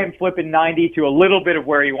you try and flip it 90 to a little bit of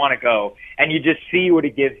where you want to go, and you just see what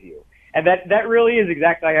it gives you. And that really is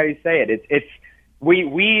exactly how you say it.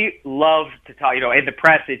 We love to talk, in the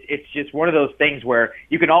press. It's just one of those things where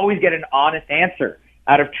you can always get an honest answer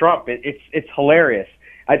out of Trump. It's hilarious.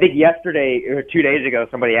 I think yesterday or 2 days ago,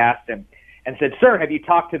 somebody asked him and said, "Sir, have you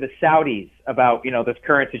talked to the Saudis about, this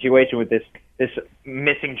current situation with this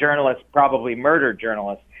missing journalist, probably murdered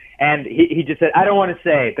journalist?" And he just said, "I don't want to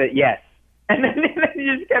say, but yes." And then he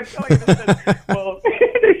just kept going.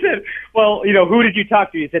 They said, well, who did you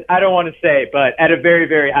talk to? He said, I don't want to say, but at a very,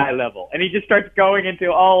 very high level. And he just starts going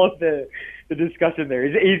into all of the discussion there.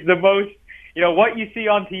 He's the most, what you see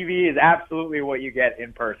on TV is absolutely what you get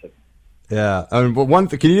in person. Yeah. But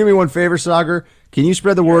can you do me one favor, Sagar? Can you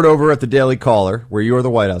spread the word over at the Daily Caller, where you're the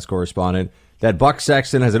White House correspondent, that Buck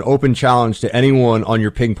Sexton has an open challenge to anyone on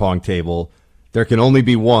your ping pong table? There can only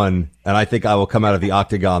be one, and I think I will come out of the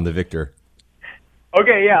octagon the victor.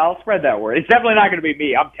 Okay, yeah, I'll spread that word. It's definitely not going to be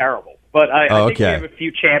me. I'm terrible. But I think we have a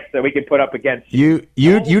few champs that we could put up against you.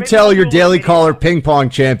 You tell your Daily Caller ping pong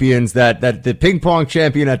champions that the ping pong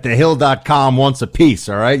champion at thehill.com wants a piece,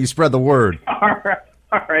 all right? You spread the word. All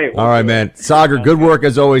right. All right, man. Sagar, good work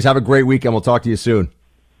as always. Have a great weekend. We'll talk to you soon.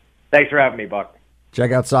 Thanks for having me, Buck.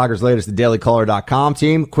 Check out Sagar's latest at dailycaller.com,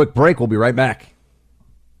 team. Quick break. We'll be right back.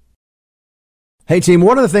 Hey, team,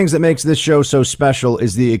 one of the things that makes this show so special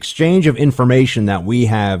is the exchange of information that we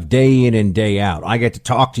have day in and day out. I get to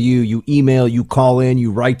talk to you, you email, you call in,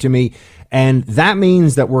 you write to me, and that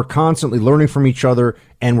means that we're constantly learning from each other,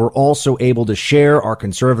 and we're also able to share our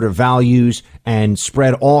conservative values and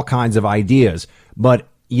spread all kinds of ideas. But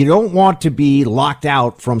you don't want to be locked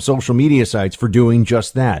out from social media sites for doing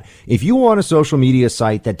just that. If you want a social media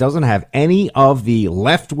site that doesn't have any of the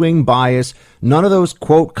left-wing bias, none of those,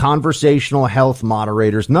 quote, conversational health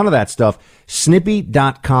moderators, none of that stuff,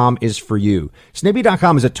 Snippy.com is for you.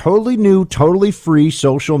 Snippy.com is a totally new, totally free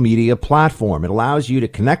social media platform. It allows you to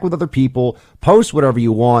connect with other people, post whatever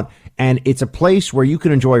you want, and it's a place where you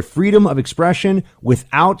can enjoy freedom of expression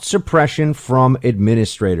without suppression from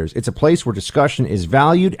administrators. It's a place where discussion is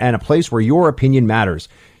valued and a place where your opinion matters.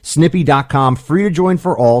 Snippy.com, free to join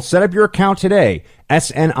for all. Set up your account today.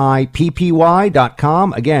 SNIPPY.com.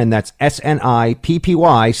 Again, that's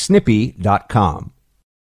SNIPPY, Snippy.com.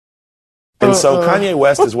 And so Kanye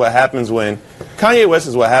West is what happens when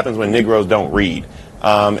Negroes don't read.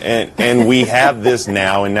 And we have this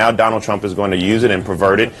now, and now Donald Trump is going to use it and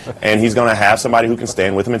pervert it, and he's going to have somebody who can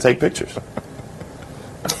stand with him and take pictures.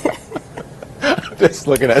 Just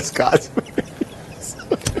looking at Scott.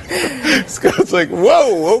 Scott's like,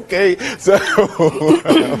 whoa, okay. So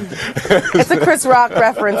it's a Chris Rock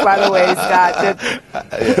reference, by the way, Scott.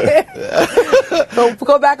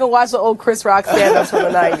 Go back and watch the old Chris Rock stand-ups from the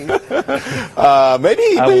 90s.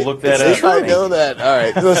 Maybe I will look that up. I know that. All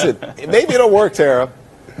right, listen. Maybe it'll work, Tara.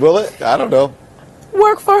 Will it? I don't know.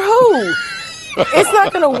 Work for who? It's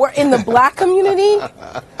not going to work in the black community.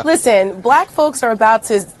 Listen, black folks are about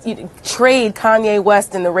to trade Kanye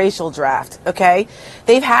West in the racial draft, okay?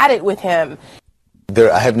 They've had it with him.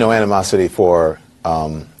 I have no animosity for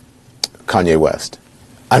Kanye West.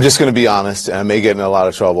 I'm just going to be honest, and I may get in a lot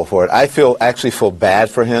of trouble for it. I actually feel bad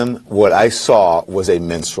for him. What I saw was a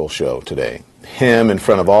minstrel show today. Him in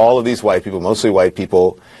front of all of these white people, mostly white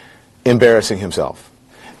people, embarrassing himself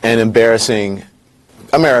and embarrassing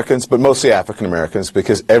Americans, but mostly African Americans,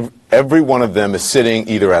 because every one of them is sitting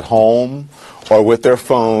either at home or with their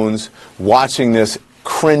phones watching this,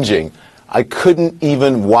 cringing. I couldn't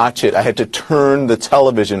even watch it. I had to turn the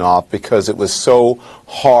television off because it was so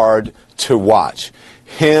hard to watch.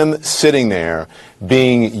 Him sitting there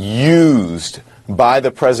being used by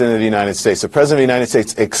the President of the United States, the President of the United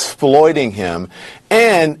States exploiting him,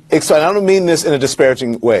 and I don't mean this in a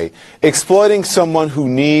disparaging way, exploiting someone who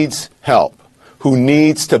needs help, who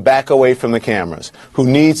needs to back away from the cameras, who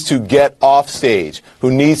needs to get off stage,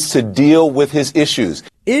 who needs to deal with his issues.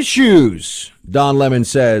 Issues, Don Lemon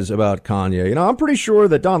says about Kanye. I'm pretty sure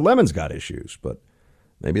that Don Lemon's got issues, but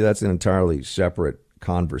maybe that's an entirely separate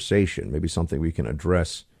conversation, maybe something we can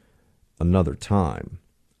address another time.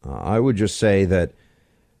 I would just say that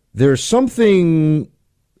there's something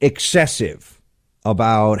excessive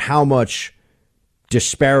about how much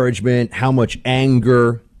disparagement, how much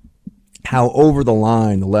anger, how over the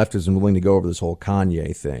line the left isn't willing to go over this whole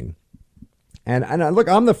Kanye thing. And look,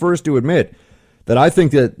 I'm the first to admit that I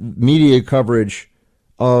think that media coverage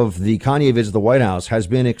of the Kanye visit to the White House has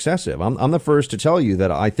been excessive. I'm the first to tell you that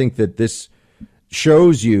I think that this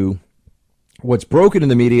shows you what's broken in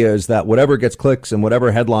the media is that whatever gets clicks and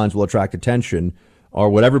whatever headlines will attract attention are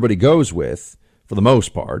what everybody goes with for the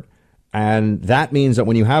most part. And that means that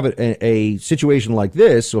when you have a situation like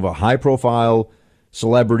this of a high profile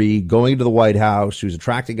celebrity going to the White House who's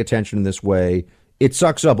attracting attention in this way, it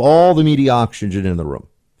sucks up all the media oxygen in the room.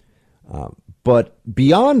 But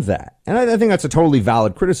beyond that, and I think that's a totally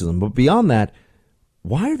valid criticism, but beyond that,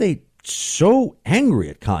 why are they so angry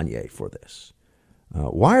at Kanye for this?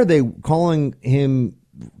 Why are they calling him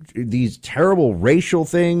these terrible racial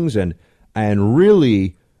things and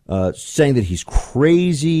really saying that he's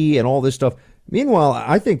crazy and all this stuff? Meanwhile,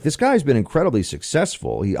 I think this guy's been incredibly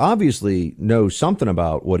successful. He obviously knows something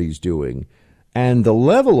about what he's doing, and the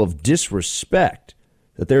level of disrespect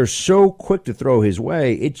that they're so quick to throw his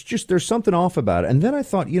way, it's just, there's something off about it. And then I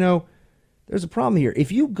thought, there's a problem here.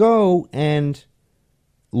 If you go and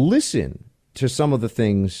listen to some of the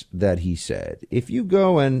things that he said, if you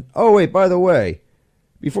go and, oh, wait, by the way,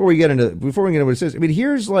 before we get into what it says, I mean,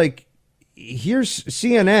 here's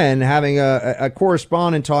CNN having a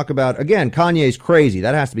correspondent talk about, again, Kanye's crazy.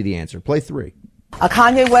 That has to be the answer. Play 3.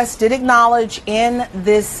 Kanye West did acknowledge in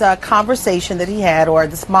this conversation that he had, or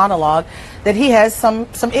this monologue, that he has some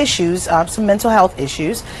issues, some mental health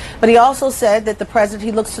issues. But he also said that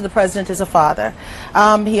he looks to the president as a father.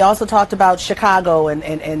 He also talked about Chicago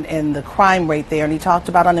and the crime rate there, and he talked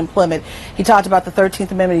about unemployment. He talked about the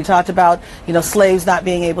 13th Amendment. He talked about, slaves not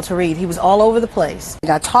being able to read. He was all over the place.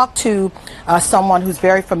 And I talked to someone who's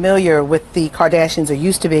very familiar with the Kardashians, or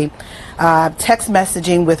used to be, text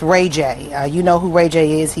messaging with Ray J. You know who Ray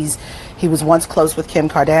J is. He was once close with Kim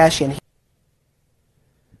Kardashian.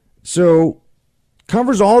 So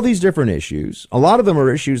covers all these different issues. A lot of them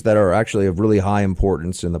are issues that are actually of really high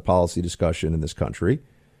importance in the policy discussion in this country,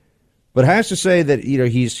 but has to say that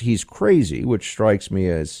he's crazy, which strikes me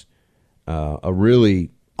as a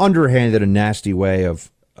really underhanded and nasty way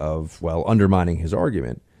of undermining his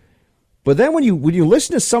argument. But then when you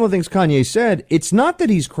listen to some of the things Kanye said, it's not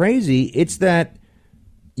that he's crazy. It's that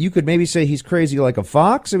you could maybe say he's crazy like a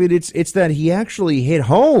fox. I mean, it's that he actually hit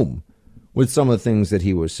home with some of the things that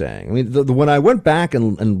he was saying. I mean, when I went back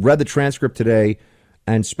and read the transcript today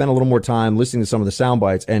and spent a little more time listening to some of the sound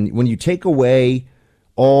bites, and when you take away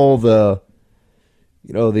all the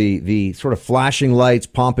sort of flashing lights,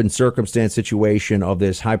 pomp and circumstance situation of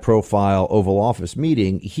this high-profile Oval Office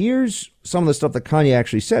meeting, here's some of the stuff that Kanye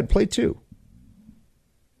actually said. Play 2.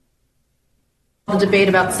 The debate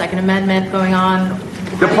about the Second Amendment going on.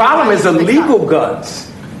 The problem is illegal guns.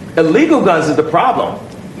 Illegal guns is the problem.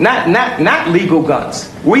 Not legal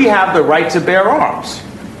guns. We have the right to bear arms.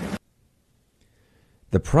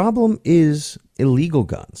 The problem is illegal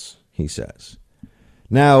guns, he says.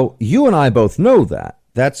 Now, you and I both know that.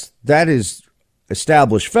 That is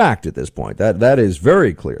established fact at this point. That is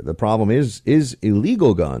very clear. The problem is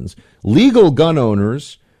illegal guns. Legal gun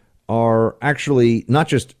owners are actually not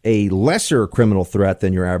just a lesser criminal threat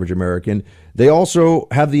than your average American. They also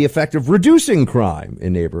have the effect of reducing crime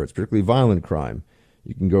in neighborhoods, particularly violent crime.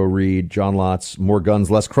 You can go read John Lott's More Guns,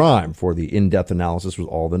 Less Crime for the in-depth analysis with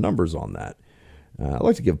all the numbers on that. I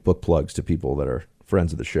like to give book plugs to people that are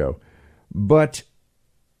friends of the show. But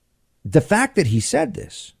the fact that he said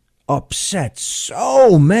this upset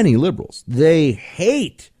so many liberals. They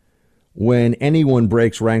hate when anyone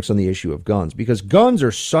breaks ranks on the issue of guns, because guns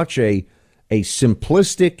are such a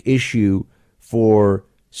simplistic issue for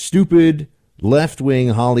stupid left-wing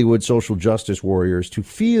Hollywood social justice warriors to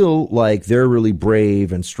feel like they're really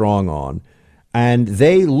brave and strong on. And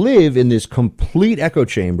they live in this complete echo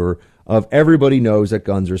chamber of everybody knows that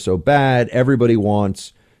guns are so bad. Everybody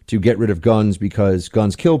wants to get rid of guns because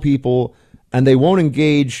guns kill people, and they won't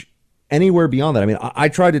engage anywhere beyond that. I mean, I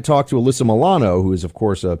tried to talk to Alyssa Milano, who is, of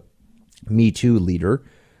course, a Me Too leader.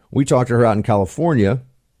 We talked to her out in California,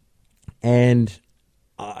 and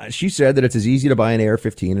she said that it's as easy to buy an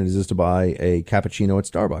AR-15 as it is to buy a cappuccino at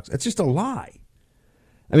Starbucks. That's just a lie.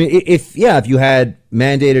 I mean, if you had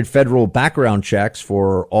mandated federal background checks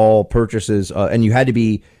for all purchases, and you had to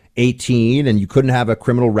be 18, and you couldn't have a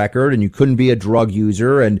criminal record, and you couldn't be a drug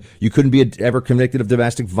user, and you couldn't be ever convicted of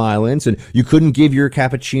domestic violence, and you couldn't give your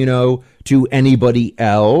cappuccino to anybody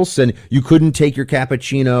else, and you couldn't take your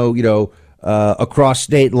cappuccino, across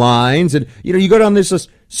state lines, and you go down this list.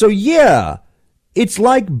 So yeah, it's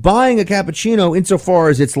like buying a cappuccino insofar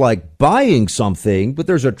as it's like buying something, but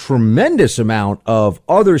there's a tremendous amount of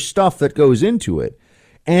other stuff that goes into it.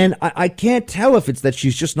 And I can't tell if it's that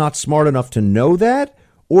she's just not smart enough to know that,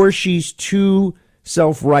 or she's too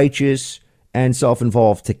self-righteous and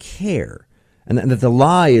self-involved to care, and that the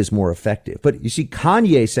lie is more effective. But you see,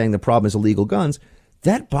 Kanye saying the problem is illegal guns,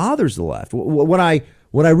 that bothers the left. What I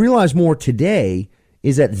realize more today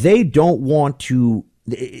is that they don't want to.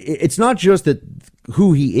 It's not just that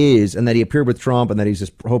who he is and that he appeared with Trump and that he's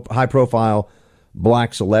this high-profile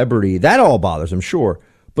black celebrity. That all bothers him, sure.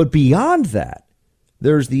 But beyond that,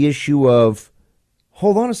 there's the issue of,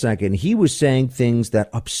 hold on a second, he was saying things that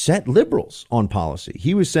upset liberals on policy.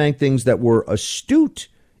 He was saying things that were astute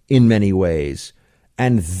in many ways.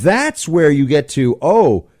 And that's where you get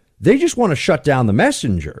to, they just want to shut down the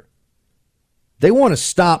messenger. They want to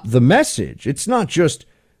stop the message. It's not just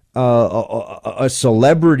a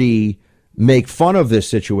celebrity make fun of this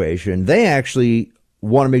situation. They actually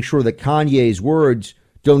want to make sure that Kanye's words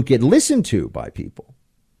don't get listened to by people.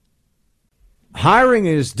 Hiring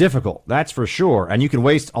is difficult, that's for sure, and you can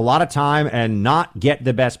waste a lot of time and not get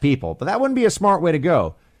the best people, but that wouldn't be a smart way to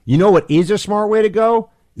go. You know what is a smart way to go?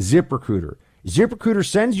 ZipRecruiter. ZipRecruiter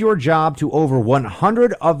sends your job to over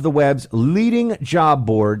 100 of the web's leading job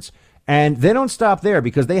boards, and they don't stop there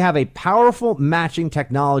because they have a powerful matching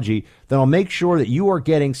technology that'll make sure that you are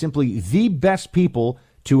getting simply the best people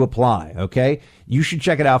to apply, okay? You should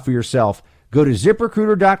check it out for yourself. Go to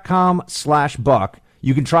ZipRecruiter.com/Buck.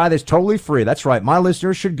 You can try this totally free. That's right. My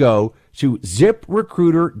listeners should go to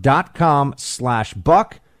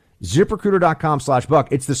ZipRecruiter.com/Buck.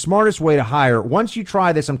 ZipRecruiter.com/Buck. It's the smartest way to hire. Once you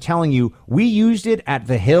try this, I'm telling you, we used it at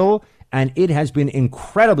The Hill, and it has been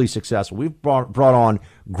incredibly successful. We've brought on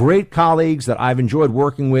great colleagues that I've enjoyed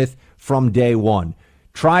working with from day one.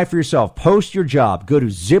 Try it for yourself. Post your job. Go to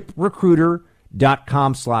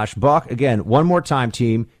ZipRecruiter.com/Buck. Again, one more time,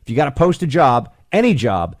 team. If you got to post a job, any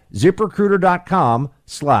job,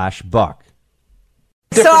 ZipRecruiter.com/Buck.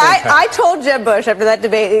 So I told Jeb Bush after that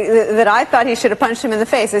debate that I thought he should have punched him in the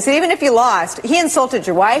face. I said, even if you lost, he insulted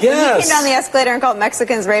your wife. Yes. He came down the escalator and called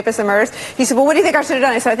Mexicans rapists and murderers. He said, well, what do you think I should have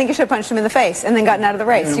done? I said, I think you should have punched him in the face and then gotten out of the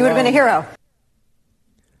race. You would have been a hero.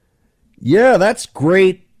 Yeah, that's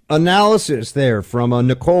great analysis there from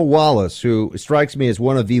Nicole Wallace, who strikes me as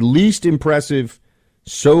one of the least impressive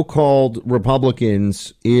so-called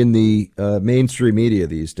Republicans in the mainstream media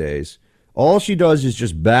these days. All she does is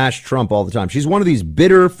just bash Trump all the time. She's one of these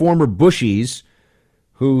bitter former Bushies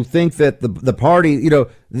who think that the party, you know,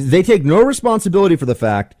 they take no responsibility for the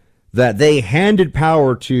fact that they handed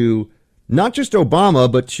power to not just Obama,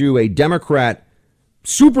 but to a Democrat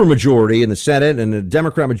supermajority in the Senate and a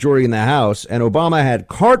Democrat majority in the House. And Obama had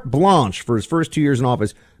carte blanche for his first 2 years in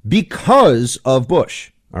office because of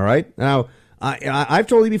Bush. All right. Now, I've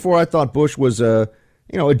told you before, I thought Bush was a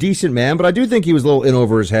decent man, but I do think he was a little in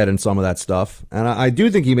over his head in some of that stuff. And I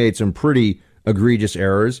do think he made some pretty egregious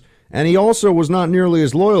errors. And he also was not nearly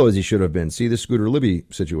as loyal as he should have been. See the Scooter Libby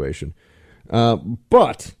situation.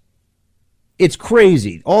 But it's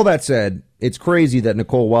crazy. All that said, it's crazy that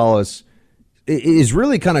Nicole Wallace is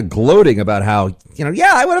really kind of gloating about how,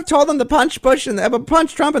 I would have told them to punch Bush and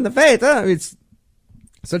punch Trump in the face. It's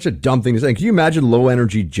such a dumb thing to say. Can you imagine low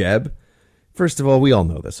energy Jeb? First of all, we all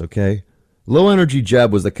know this, okay? Low energy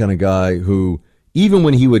Jeb was the kind of guy who, even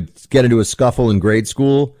when he would get into a scuffle in grade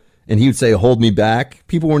school and he would say, hold me back,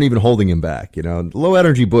 people weren't even holding him back. Low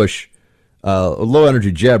energy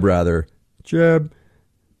Jeb, rather. Jeb,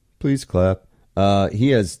 please clap. He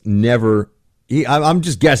has never, I'm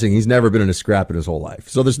just guessing, he's never been in a scrap in his whole life.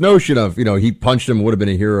 So this notion of, he punched him, would have been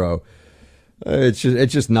a hero. It's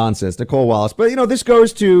just nonsense. Nicole Wallace. But, this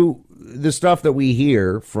goes to the stuff that we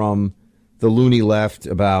hear from the loony left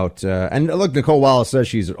about, and look, Nicole Wallace says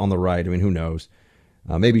she's on the right. I mean, who knows?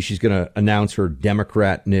 Maybe she's going to announce her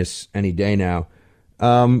Democrat-ness any day now.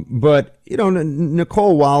 But,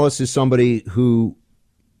 Nicole Wallace is somebody who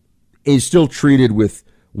is still treated with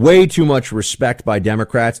way too much respect by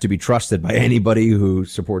Democrats to be trusted by anybody who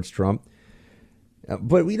supports Trump.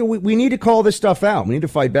 But, we need to call this stuff out. We need to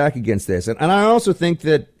fight back against this. And I also think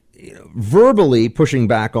that verbally pushing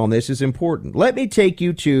back on this is important. Let me take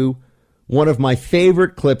you to one of my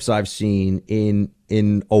favorite clips I've seen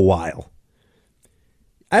in a while.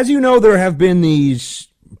 As you know, there have been these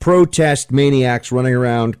protest maniacs running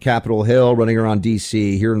around Capitol Hill, running around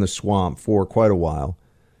D.C., here in the swamp for quite a while.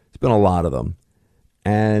 It's been a lot of them.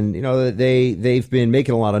 And, they've been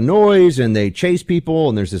making a lot of noise, and they chase people,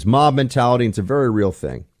 and there's this mob mentality, and it's a very real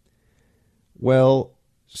thing. Well,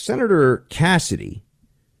 Senator Cassidy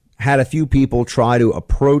had a few people try to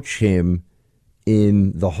approach him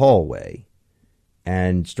in the hallway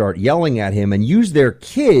and start yelling at him and use their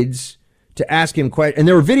kids to ask him questions. And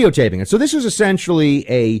they were videotaping it. So this was essentially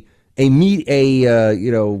a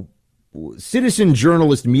citizen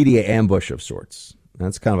journalist media ambush of sorts.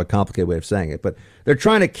 That's kind of a complicated way of saying it, but they're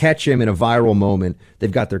trying to catch him in a viral moment.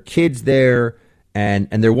 They've got their kids there, and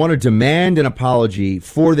they want to demand an apology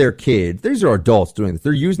for their kids. These are adults doing this.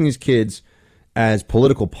 They're using these kids as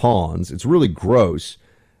political pawns. It's really gross.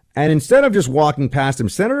 And instead of just walking past him,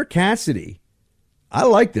 Senator Cassidy, I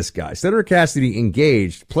like this guy. Senator Cassidy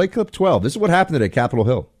engaged. Play clip 12. This is what happened today at Capitol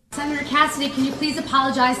Hill. Senator Cassidy, can you please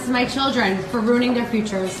apologize to my children for ruining their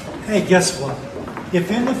futures? Hey, guess what?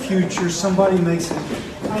 If in the future somebody makes it,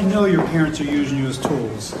 I know your parents are using you as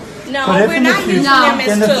tools. No, but if we're in not using them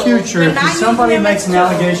as in the tools. future, if somebody makes an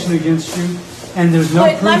allegation against you and there's no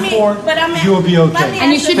proof for it, you will be okay.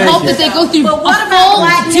 And you should hope that they go through a full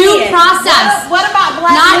due process. What about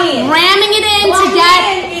black men? Not ramming it in black to get...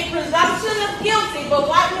 men get presumption of guilty, but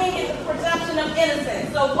white men get the presumption of innocence.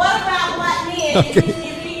 So what about black men if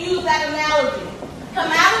you use that analogy?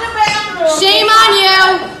 Come out of the bathroom. Shame on you.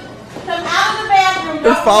 Come out of the bathroom.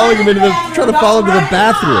 They're following him trying to follow him to the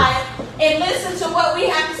bathroom. And listen to what we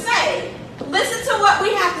have to say. Listen to what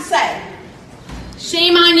we have to say.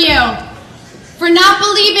 Shame on you for not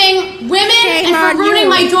believing women and for ruining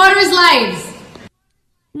my daughter's lives.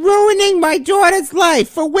 Ruining my daughter's life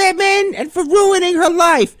for women and for ruining her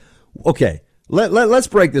life. Okay, let's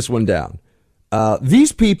break this one down.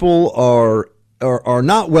 These people are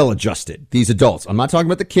not well adjusted. These adults. I'm not talking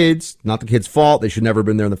about the kids. Not the kids' fault. They should never have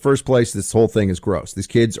been there in the first place. This whole thing is gross. These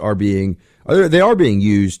kids are being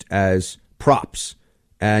used as props,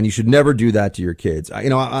 and you should never do that to your kids.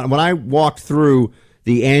 When I walked through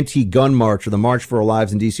the anti-gun march or the March for Our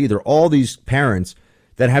Lives in D.C., there are all these parents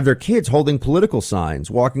that have their kids holding political signs,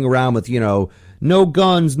 walking around with, no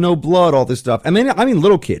guns, no blood, all this stuff. I mean,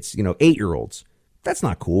 little kids, 8-year-olds. That's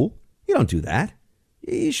not cool. You don't do that.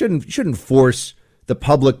 You shouldn't force the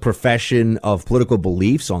public profession of political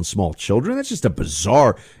beliefs on small children. That's just a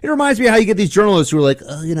bizarre. It reminds me of how you get these journalists who are like,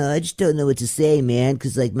 oh, I just don't know what to say, man,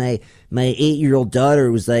 because like my 8-year-old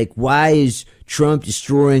daughter was like, why is Trump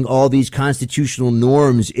destroying all these constitutional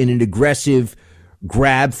norms in an aggressive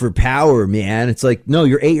grab for power, man? It's like, no,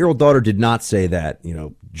 your 8-year-old daughter did not say that,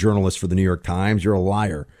 journalist for the New York Times. You're a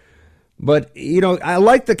liar. But, I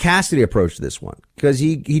like the Cassidy approach to this one because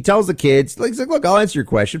he tells the kids, he's like, look, I'll answer your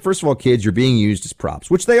question. First of all, kids, you're being used as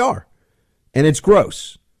props, which they are. And it's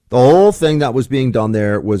gross. The whole thing that was being done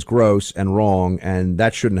there was gross and wrong, and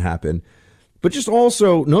that shouldn't happen. But just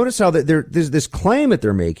also notice how there's this claim that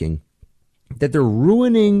they're making that they're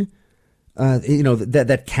ruining,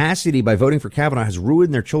 that Cassidy, by voting for Kavanaugh, has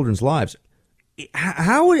ruined their children's lives.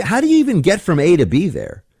 How do you even get from A to B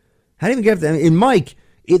there? How do you even get them? And Mike,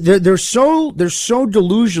 they're so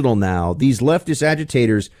delusional now, these leftist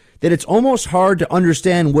agitators, that it's almost hard to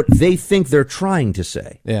understand what they think they're trying to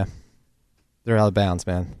say. Yeah, they're out of bounds,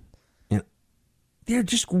 man. And they're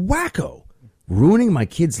just wacko, ruining my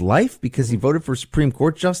kid's life because he voted for a Supreme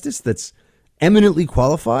Court justice that's eminently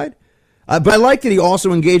qualified. But I like that he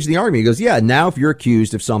also engaged the argument. He goes, yeah, now if you're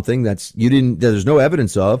accused of something that there's no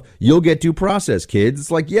evidence of, you'll get due process, kids.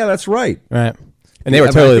 It's like, yeah, that's right. Right. And they were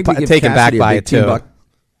totally taken back by it, too.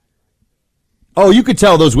 Oh, you could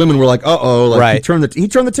tell those women were like, uh-oh. Right. He turned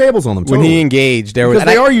the tables on them. When he engaged, because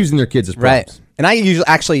they are using their kids as props. Right. And I usually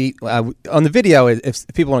actually, on the video, if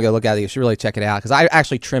people want to go look at it, you should really check it out. Because I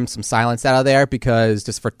actually trimmed some silence out of there because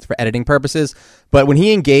just for editing purposes. But when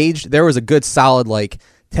he engaged, there was a good solid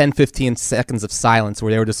 10, 15 seconds of silence where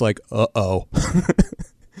they were just like, uh-oh.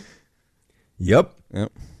 Yep.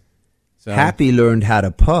 So, Happy learned how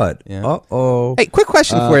to putt. Yeah. Uh-oh. Hey, quick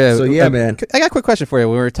question for you. So, yeah, man. I got a quick question for you.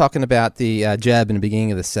 We were talking about the Jeb in the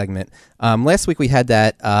beginning of the segment. Last week we had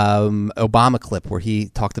that Obama clip where he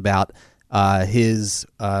talked about his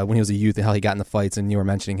when he was a youth and how he got in the fights, and you were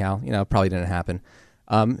mentioning how, it probably didn't happen.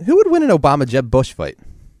 Who would win an Obama-Jeb Bush fight?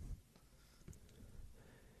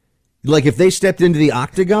 Like if they stepped into the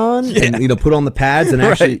octagon and put on the pads and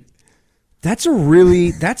actually, right. That's a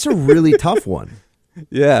really tough one.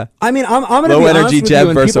 Yeah, I mean, I'm going to low be energy honest with Jeb you,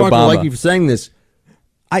 and versus people aren't Obama. gonna like you for saying this.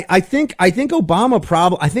 I think Obama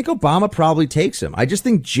probably takes him. I just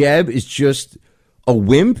think Jeb is just a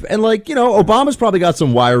wimp, and Obama's probably got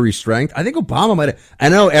some wiry strength. I think Obama might. I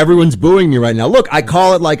know everyone's booing me right now. Look, I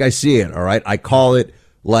call it like I see it. All right, I call it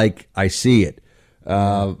like I see it.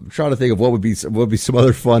 I'm trying to think of what would be some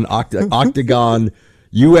other fun octagon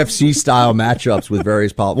UFC style matchups with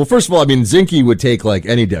various politics. Well, first of all, I mean, Zinke would take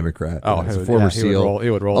any Democrat. As a former SEAL. He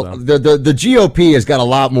would roll them. The GOP has got a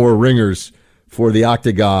lot more ringers for the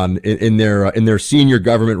octagon in their senior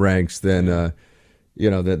government ranks than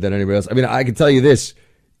anybody else. I mean, I can tell you this: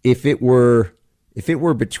 if it were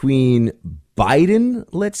between Biden,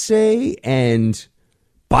 let's say, and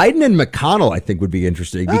McConnell, I think would be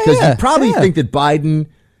interesting because you probably think that Biden,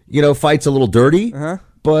 fights a little dirty. Uh-huh.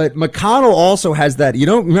 But McConnell also has that.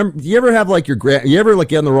 Remember? Do you ever have you ever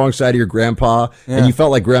get on the wrong side of your grandpa and you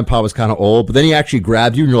felt like grandpa was kind of old, but then he actually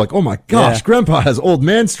grabbed you and you're like, oh my gosh, grandpa has old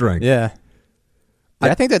man strength. Yeah.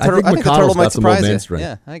 I think the McConnell's turtle might got some old surprise man you. strength.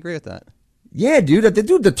 Yeah, I agree with that. Yeah, dude.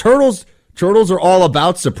 The turtles are all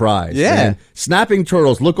about surprise. Yeah. Man. Snapping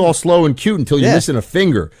turtles look all slow and cute until you're missing a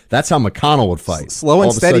finger. That's how McConnell would fight. Slow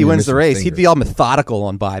and steady wins the race. He'd be all methodical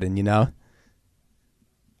on Biden,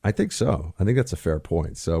 I think so. I think that's a fair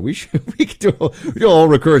point. So we could do a whole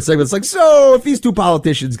recurrent segment. It's like, so if these two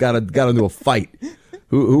politicians got into a fight,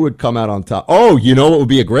 who would come out on top? Oh, what would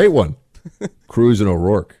be a great one? Cruz and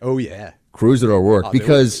O'Rourke. Oh yeah, Cruz and O'Rourke.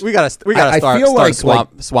 Because we gotta start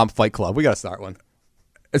Swamp Fight Club. We gotta start one.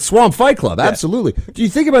 It's Swamp Fight Club. Absolutely. Do you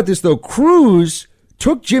think about this though? Cruz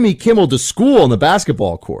took Jimmy Kimmel to school on the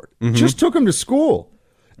basketball court. Just took him to school.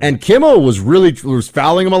 And Kimmel was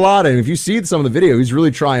fouling him a lot. And if you see some of the video, he's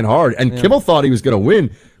really trying hard. And Kimmel thought he was going to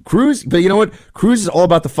win. Cruz, but you know what? Cruz is all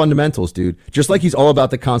about the fundamentals, dude. Just like he's all about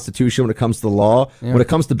the Constitution when it comes to the law. Yeah. When it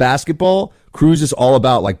comes to basketball, Cruz is all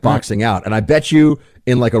about like boxing out. And I bet you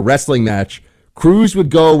in like a wrestling match, Cruz would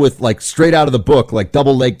go with like straight out of the book, like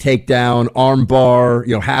double leg takedown, arm bar,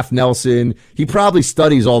 half Nelson. He probably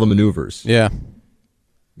studies all the maneuvers. Yeah.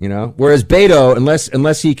 Whereas Beto,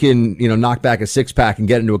 unless he can, knock back a 6-pack and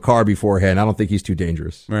get into a car beforehand, I don't think he's too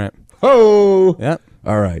dangerous. Right. Oh. Yeah.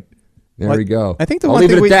 All right. There we go. I think I'll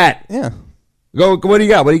leave it at that. Yeah. Go. What do you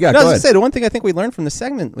got? No, Go I was ahead. going to say, the one thing I think we learned from the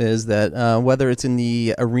segment is that whether it's in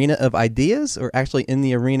the arena of ideas or actually in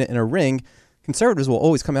the arena in a ring, conservatives will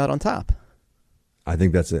always come out on top. I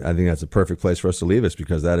think that's a perfect place for us to leave us,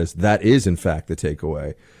 because that is in fact the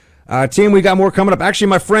takeaway. Team, we got more coming up. Actually,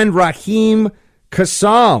 my friend Raheem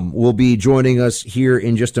Kassam will be joining us here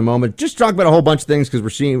in just a moment. Just talk about a whole bunch of things, because we're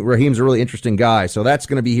seeing Raheem's a really interesting guy. So that's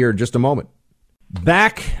going to be here in just a moment.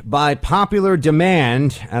 Back by popular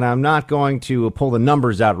demand, and I'm not going to pull the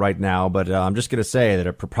numbers out right now, but I'm just going to say that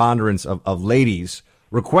a preponderance of ladies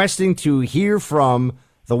requesting to hear from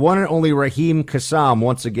the one and only Raheem Kassam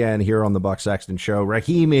once again here on the Buck Sexton Show.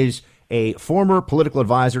 Raheem is a former political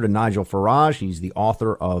advisor to Nigel Farage. He's the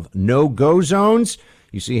author of No-Go Zones.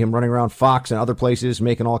 You see him running around Fox and other places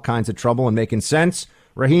making all kinds of trouble and making sense.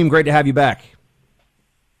 Raheem, great to have you back.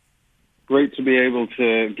 Great to be able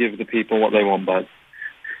to give the people what they want, bud.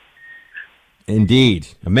 Indeed.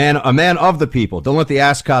 A man of the people. Don't let the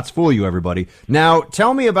ascots fool you, everybody. Now,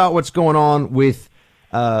 tell me about what's going on with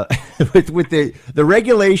with the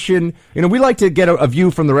regulation. We like to get a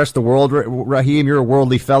view from the rest of the world. Raheem, you're a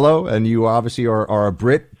worldly fellow, and you obviously are a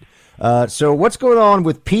Brit. So what's going on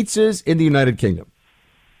with pizzas in the United Kingdom?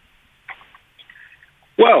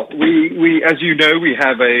 Well, we as you know, we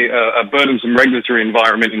have a burdensome regulatory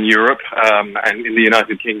environment in Europe and in the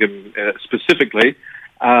United Kingdom specifically,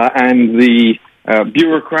 and the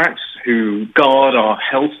bureaucrats who guard our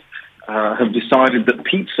health have decided that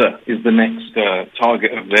pizza is the next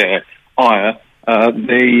target of their ire.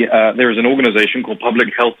 There is an organization called Public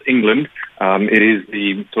Health England. It is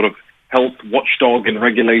the sort of health watchdog and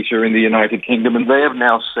regulator in the United Kingdom, and they have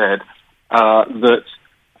now said that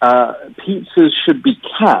pizzas should be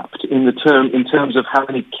capped in terms of how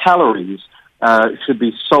many calories should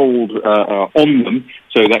be sold on them.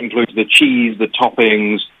 So that includes the cheese, the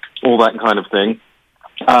toppings, all that kind of thing.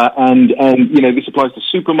 And this applies to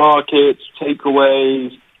supermarkets,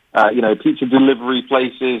 takeaways, pizza delivery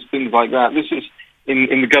places, things like that. This is,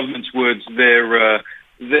 in the government's words,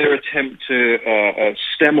 their attempt to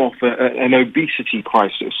stem off an obesity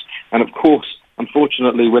crisis. And of course,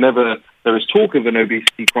 unfortunately, whenever there is talk of an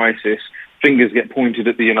obesity crisis, fingers get pointed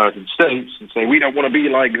at the United States and say, we don't want to be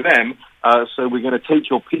like them, so we're going to take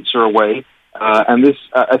your pizza away. And this,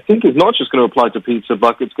 I think, is not just going to apply to pizza,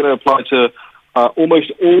 Buck. It's going to apply to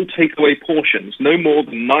almost all takeaway portions, no more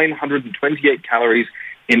than 928 calories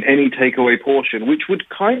in any takeaway portion, which would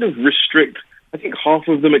kind of restrict, I think, half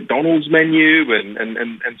of the McDonald's menu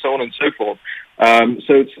and so on and so forth.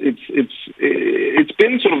 So it's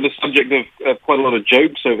been sort of the subject of quite a lot of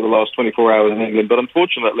jokes over the last 24 hours in England, but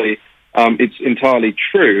unfortunately, it's entirely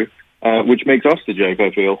true, which makes us the joke,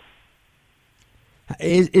 I feel.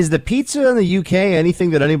 Is the pizza in the UK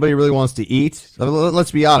anything that anybody really wants to eat?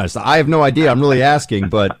 Let's be honest. I have no idea. I'm really asking,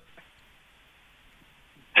 but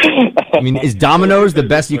I mean, is Domino's the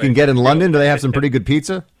best you can get in London? Do they have some pretty good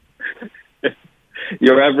pizza?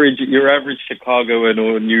 Your average Chicagoan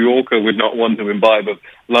or New Yorker would not want to imbibe of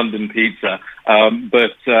London pizza,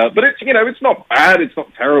 but it's it's not bad. It's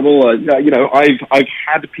not terrible. I've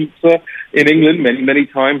had pizza in England many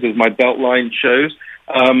times, as my beltline shows.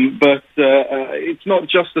 But it's not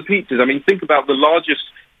just the pizzas. I mean, think about the largest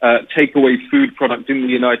takeaway food product in the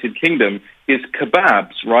United Kingdom is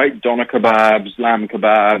kebabs, right? Doner kebabs, lamb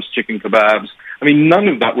kebabs, chicken kebabs. I mean, none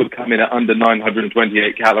of that would come in at under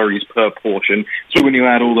 928 calories per portion. So when you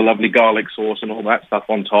add all the lovely garlic sauce and all that stuff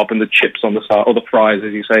on top and the chips on the side, or the fries,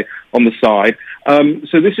 as you say, on the side.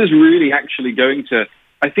 So this is really actually going to,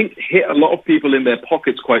 I think, hit a lot of people in their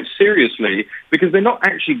pockets quite seriously, because they're not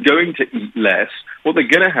actually going to eat less. What they're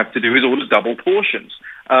going to have to do is order double portions.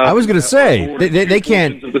 I was going to say, they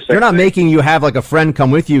can't, they're not making you have like a friend come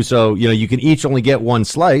with you so, you can each only get one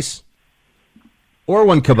slice or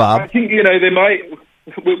one kebab. I think, they might,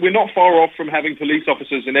 we're not far off from having police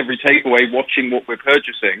officers in every takeaway watching what we're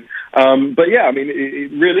purchasing. But yeah, I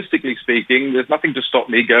mean, realistically speaking, there's nothing to stop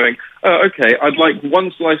me going, okay, I'd like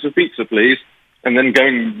one slice of pizza, please. and then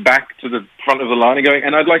going back to the front of the line and going,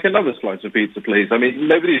 and I'd like another slice of pizza, please. I mean,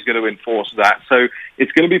 nobody's going to enforce that. So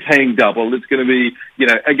it's going to be paying double. It's going to be,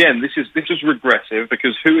 again, this is regressive,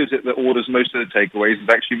 because who is it that orders most of the takeaways?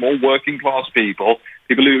 It's actually more working class people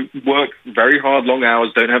who work very hard, long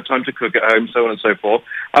hours, don't have time to cook at home, so on and so forth.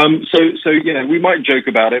 So we might joke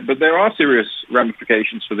about it, but there are serious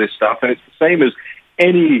ramifications for this stuff, and it's the same as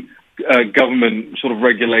any government sort of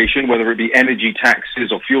regulation, whether it be energy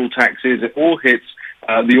taxes or fuel taxes. It all hits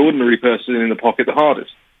the ordinary person in the pocket the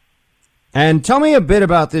hardest. And tell me a bit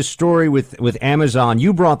about this story with Amazon.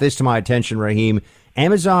 You brought this to my attention, Raheem.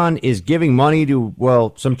 Amazon is giving money to,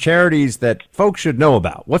 some charities that folks should know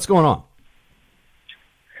about. What's going on?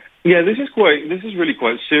 Yeah, this is really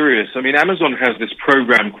quite serious. I mean, Amazon has this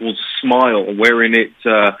program called Smile, wherein it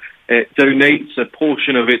donates a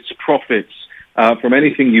portion of its profits from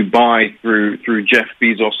anything you buy through Jeff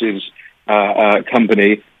Bezos's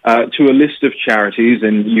company to a list of charities,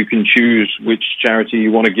 and you can choose which charity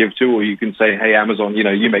you want to give to, or you can say, "Hey, Amazon,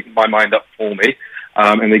 you make my mind up for me,"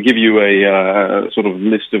 and they give you a sort of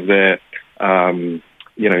list of their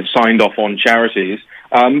signed off on charities.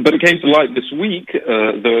 But it came to light this week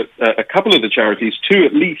that a couple of the charities, two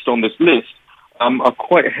at least on this list, are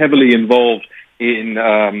quite heavily involved in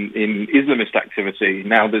Islamist activity.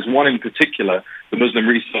 Now, there's one in particular, the Muslim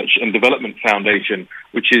Research and Development Foundation,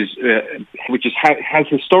 which has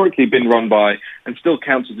historically been run by, and still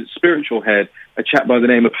counts as its spiritual head, a chap by the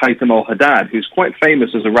name of Haytham al-Haddad, who's quite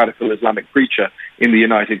famous as a radical Islamic preacher in the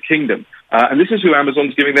United Kingdom. And this is who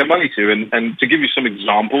Amazon's giving their money to. And to give you some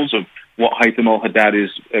examples of what Haytham al-Haddad is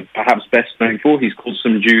perhaps best known for, he's called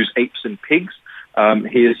some Jews apes and pigs.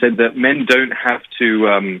 He has said that men don't have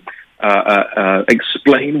to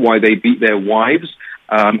explain why they beat their wives.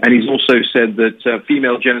 And he's also said that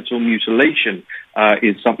female genital mutilation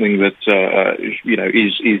is something that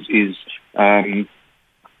is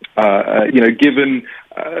given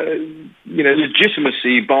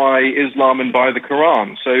legitimacy by Islam and by the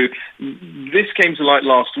Quran. So this came to light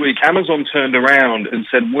last week. Amazon turned around and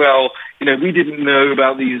said, we didn't know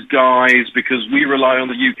about these guys because we rely on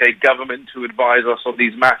the UK government to advise us on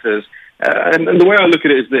these matters. And the way I look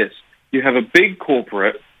at it is this. You have a big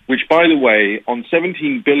corporate, which, by the way, on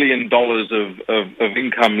 $17 billion of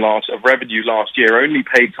income of revenue last year, only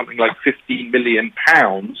paid something like £15 million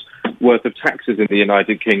worth of taxes in the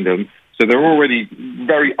United Kingdom. So they're already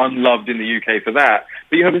very unloved in the UK for that.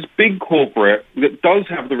 But you have this big corporate that does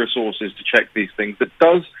have the resources to check these things, that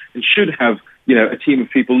does and should have, a team of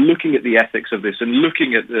people looking at the ethics of this and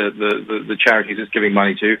looking at the charities it's giving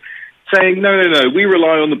money to, saying, no, we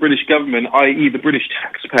rely on the British government, i.e. the British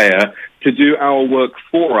taxpayer, to do our work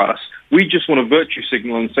for us. We just want to virtue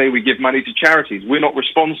signal and say we give money to charities. We're not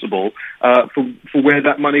responsible for where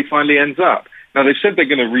that money finally ends up. Now, they've said they're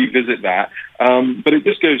going to revisit that, but it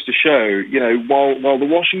just goes to show, while the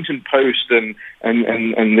Washington Post and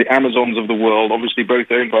the Amazons of the world, obviously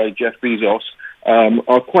both owned by Jeff Bezos,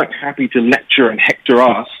 are quite happy to lecture and hector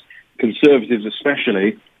us, conservatives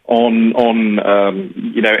especially, on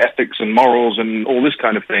ethics and morals and all this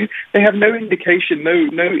kind of thing, they have no indication,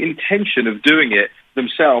 no intention of doing it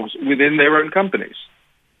themselves within their own companies.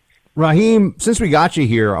 Raheem, since we got you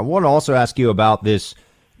here, I want to also ask you about this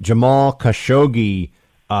Jamal Khashoggi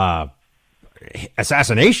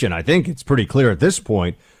assassination. I think it's pretty clear at this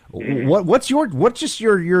point. What's your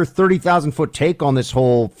 30,000-foot take on this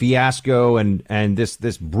whole fiasco and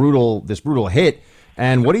this brutal hit?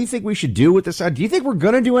 And what do you think we should do with this? Do you think we're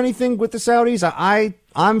going to do anything with the Saudis?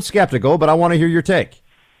 I'm skeptical, but I want to hear your take.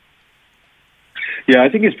 Yeah, I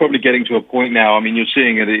think it's probably getting to a point now. I mean, you're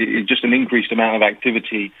seeing just an increased amount of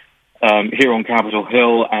activity here on Capitol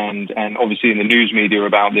Hill and obviously in the news media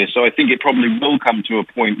about this. So I think it probably will come to a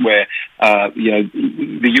point where,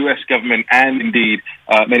 the U.S. government and indeed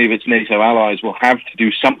many of its NATO allies will have to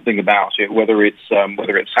do something about it, whether it's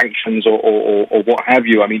sanctions or what have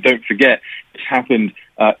you. I mean, don't forget, it's happened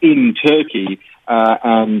in Turkey.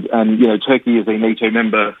 And Turkey is a NATO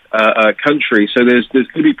member country, so there's going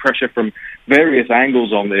to be pressure from various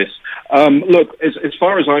angles on this. Look, as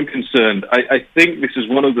far as I'm concerned, I think this is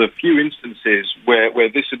one of the few instances where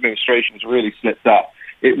this administration has really slipped up.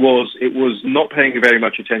 It was not paying very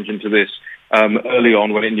much attention to this early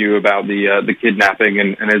on when it knew about the kidnapping,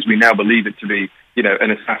 and as we now believe it to be,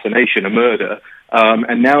 an assassination, a murder,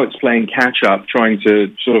 and now it's playing catch up, trying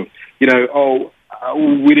to sort of, we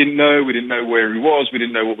didn't know where he was, we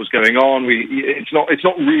didn't know what was going on. It's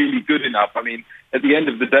not really good enough. I mean, at the end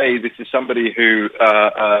of the day, this is somebody who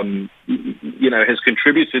has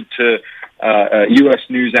contributed to U.S.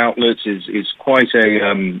 news outlets, is quite a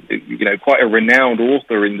renowned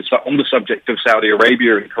author on the subject of Saudi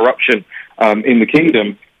Arabia and corruption in the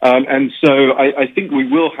kingdom. And so I think we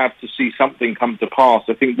will have to see something come to pass.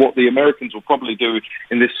 I think what the Americans will probably do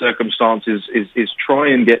in this circumstance is try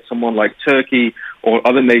and get someone like Turkey or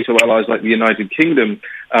other NATO allies like the United Kingdom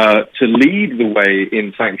to lead the way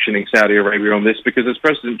in sanctioning Saudi Arabia on this, because as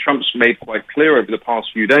President Trump's made quite clear over the past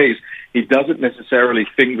few days, he doesn't necessarily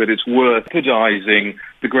think that it's worth jeopardizing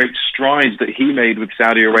the great strides that he made with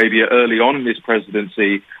Saudi Arabia early on in his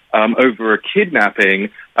presidency over a kidnapping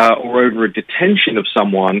or over a detention of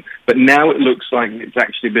someone. But now it looks like it's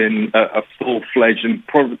actually been a full-fledged and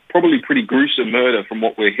probably pretty gruesome murder from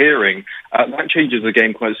what we're hearing. That changes the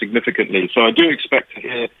game quite significantly. So I do expect to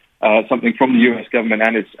hear something from the U.S. government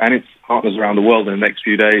and its partners around the world in the next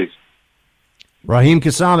few days. Raheem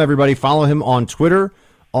Kassam, everybody, follow him on Twitter.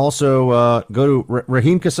 Also, go to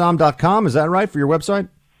RaheemKassam.com. Is that right, for your website?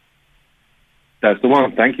 That's the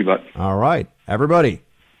one. Thank you, bud. All right, everybody.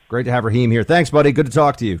 Great to have Raheem here. Thanks, buddy. Good to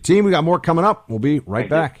talk to you. Team, we got more coming up. We'll be right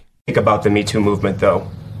back. Think about the Me Too movement, though.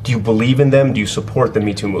 Do you believe in them? Do you support the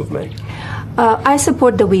Me Too movement? I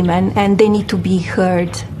support the women, and they need to be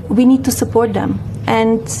heard. We need to support them.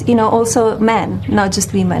 And, also men, not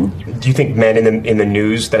just women. Do you think men in the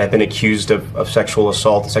news that have been accused of sexual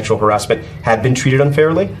assault and sexual harassment have been treated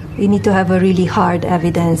unfairly? We need to have a really hard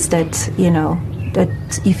evidence that,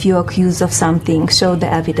 that if you're accused of something, show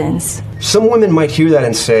the evidence. Some women might hear that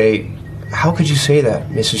and say, how could you say that,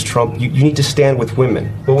 Mrs. Trump? You need to stand with women.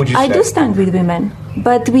 What would you say? I do stand with women,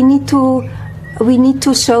 but we need to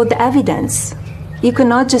show the evidence. You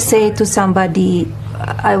cannot just say to somebody,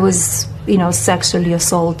 I was, sexually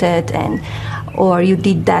assaulted or you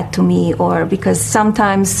did that to me, or because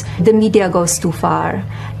sometimes the media goes too far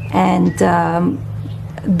and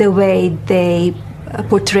the way they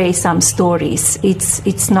portray some stories,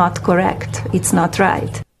 it's not correct. It's not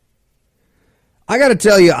right. I got to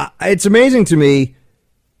tell you, it's amazing to me,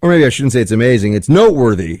 or maybe I shouldn't say it's amazing, it's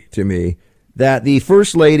noteworthy to me that the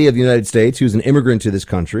First Lady of the United States, who's an immigrant to this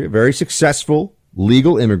country, a very successful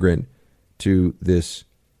legal immigrant to this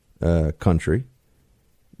country,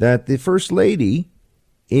 that the First Lady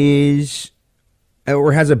is,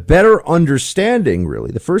 or has a better understanding,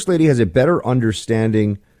 really. The First Lady has a better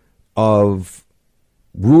understanding of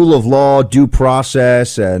rule of law, due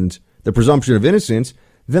process, and the presumption of innocence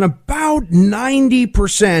than about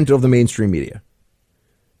 90% of the mainstream media.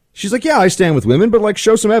 She's like, yeah, I stand with women, but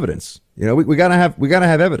show some evidence. We gotta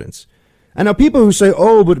have evidence. And now people who say,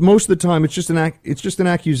 oh, but most of the time it's just an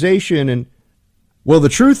accusation, and well, the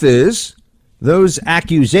truth is those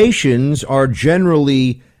accusations are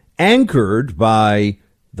generally anchored by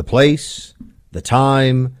the place, the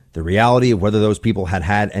time, the reality of whether those people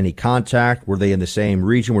had any contact. Were they in the same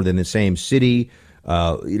region? Were they in the same city?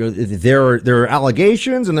 There are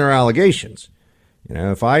allegations and there are allegations.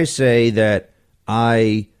 If I say that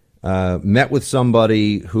I met with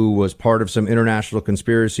somebody who was part of some international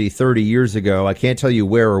conspiracy 30 years ago, I can't tell you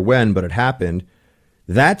where or when, but it happened.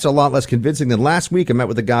 That's a lot less convincing than last week I met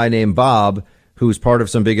with a guy named Bob who was part of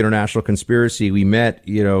some big international conspiracy. We met,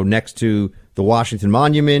 next to the Washington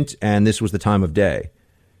Monument, and this was the time of day.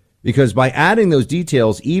 Because by adding those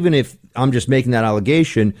details, even if I'm just making that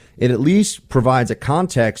allegation, it at least provides a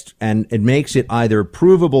context and it makes it either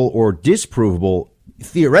provable or disprovable,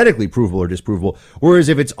 theoretically provable or disprovable. Whereas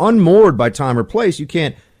if it's unmoored by time or place, you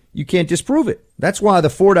can't disprove it. That's why the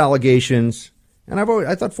Ford allegations, and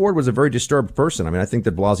I thought Ford was a very disturbed person. I mean, I think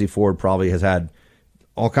that Blasey Ford probably has had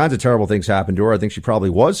all kinds of terrible things happen to her. I think she probably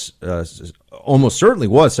was, almost certainly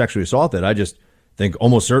was sexually assaulted. I just think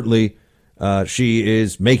almost certainly she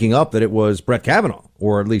is making up that it was Brett Kavanaugh,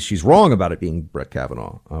 or at least she's wrong about it being Brett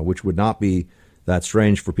Kavanaugh, which would not be that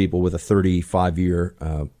strange for people with a 35-year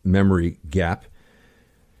memory gap.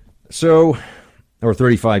 So, or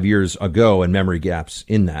 35 years ago and memory gaps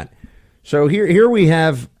in that. So here we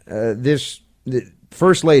have this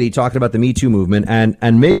First Lady talking about the Me Too movement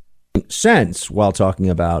and making sense while talking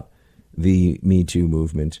about the Me Too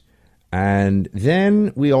movement. And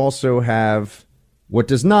then we also have what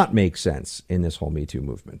does not make sense in this whole Me Too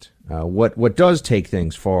movement. What does take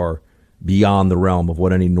things far beyond the realm of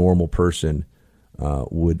what any normal person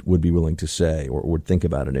would be willing to say or would think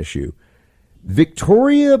about an issue.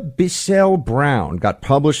 Victoria Bissell Brown got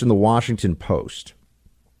published in the Washington Post.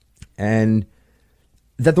 And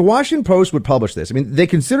that the Washington Post would publish this, I mean, they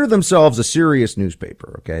consider themselves a serious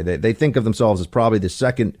newspaper, okay? They think of themselves as probably the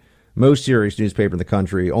second most serious newspaper in the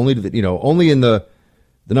country, only in the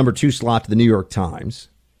number 2 slot to the New York Times.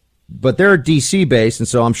 But they're D.C. based, and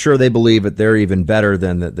so I'm sure they believe that they're even better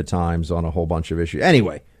than the Times on a whole bunch of issues.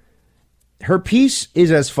 Anyway, her piece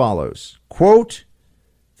is as follows. Quote,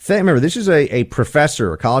 remember, this is a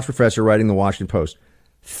professor, a college professor writing the Washington Post.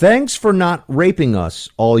 Thanks for not raping us,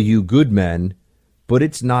 all you good men, but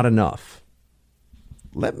it's not enough.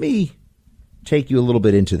 Let me take you a little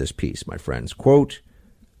bit into this piece, my friends. Quote,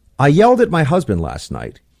 I yelled at my husband last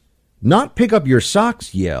night. Not pick up your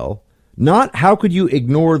socks yell. Not how could you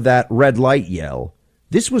ignore that red light yell.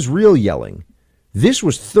 This was real yelling. This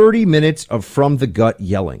was 30 minutes of from the gut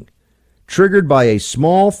yelling, triggered by a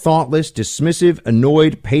small, thoughtless, dismissive,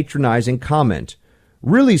 annoyed, patronizing comment.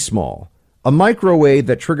 Really small. A microwave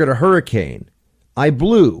that triggered a hurricane. I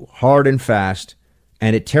blew hard and fast,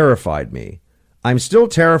 and it terrified me. I'm still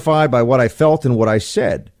terrified by what I felt and what I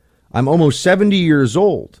said. I'm almost 70 years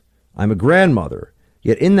old. I'm a grandmother.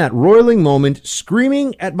 Yet in that roiling moment,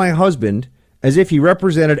 screaming at my husband as if he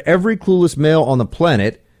represented every clueless male on the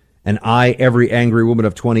planet, and I every angry woman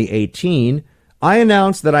of 2018, I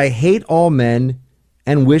announced that I hate all men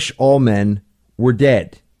and wish all men were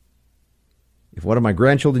dead. If one of my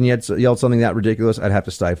grandchildren yelled something that ridiculous, I'd have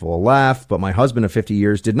to stifle a laugh, but my husband of 50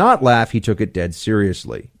 years did not laugh. He took it dead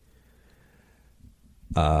seriously.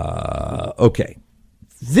 Okay.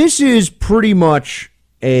 This is pretty much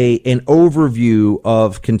an overview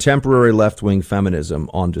of contemporary left-wing feminism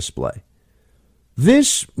on display.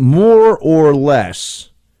 This more or less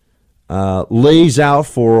lays out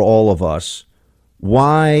for all of us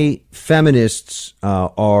why feminists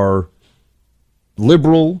are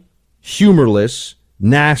liberal, humorless,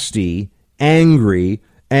 nasty, angry,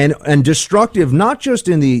 and destructive, not just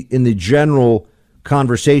in the general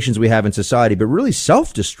conversations we have in society, but really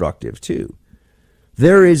self-destructive too.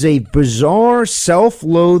 There is a bizarre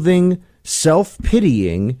self-loathing,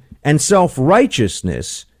 self-pitying, and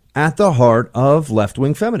self-righteousness at the heart of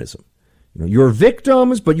left-wing feminism. You know, you're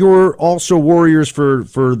victims, but you're also warriors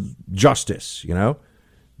for justice, you know,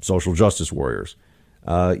 social justice warriors.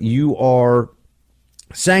 You are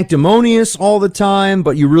sanctimonious all the time,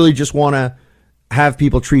 but you really just want to have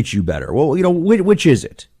people treat you better. Well, you know, which is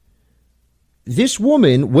it? This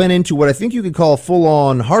woman went into what I think you could call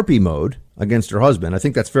full-on harpy mode against her husband. I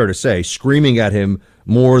think that's fair to say, screaming at him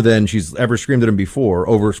more than she's ever screamed at him before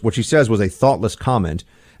over what she says was a thoughtless comment.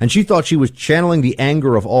 And she thought she was channeling the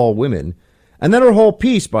anger of all women. And then her whole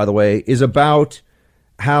piece, by the way, is about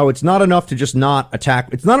how it's not enough to just not attack.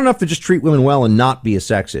 It's not enough to just treat women well and not be a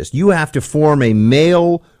sexist. You have to form a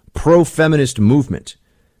male pro-feminist movement.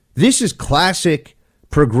 This is classic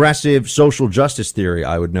progressive social justice theory,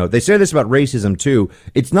 I would note. They say this about racism, too.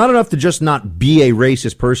 It's not enough to just not be a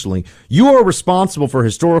racist personally. You are responsible for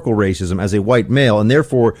historical racism as a white male, and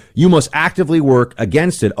therefore you must actively work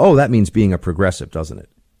against it. Oh, that means being a progressive, doesn't it?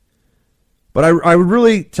 But I would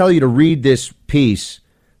really tell you to read this piece.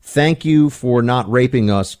 Thank you for not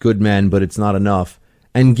raping us, good men, but it's not enough.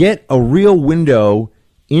 And get a real window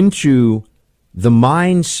into the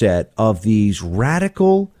mindset of these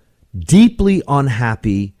radical, deeply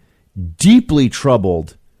unhappy, deeply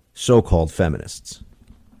troubled so-called feminists.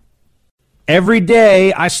 Every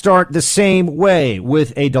day I start the same way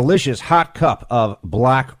with a delicious hot cup of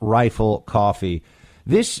Black Rifle coffee.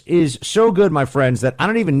 This is so good, my friends, that I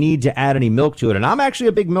don't even need to add any milk to it. And I'm actually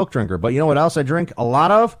a big milk drinker, but you know what else I drink? A lot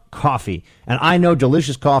of coffee. And I know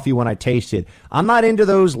delicious coffee when I taste it. I'm not into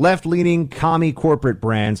those left-leaning commie corporate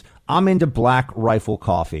brands. I'm into Black Rifle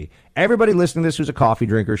coffee. Everybody listening to this who's a coffee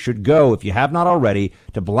drinker should go, if you have not already,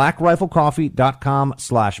 to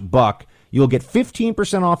blackriflecoffee.com/buck. You'll get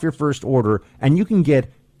 15% off your first order, and you can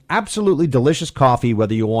get absolutely delicious coffee,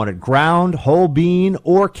 whether you want it ground, whole bean,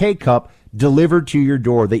 or K-Cup, delivered to your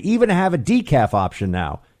door. They even have a decaf option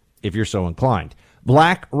now, if you're so inclined.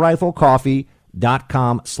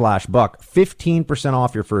 blackriflecoffee.com/buck. 15%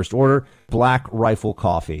 off your first order. Black Rifle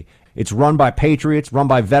Coffee. It's run by patriots, run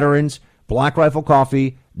by veterans.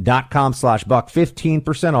 blackriflecoffee.com/buck.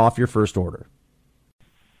 15% off your first order.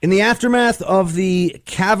 In the aftermath of the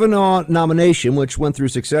Kavanaugh nomination, which went through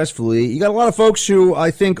successfully, you got a lot of folks who I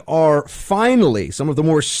think are finally, some of the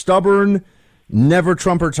more stubborn,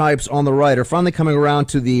 never-Trumper types on the right are finally coming around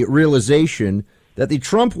to the realization that the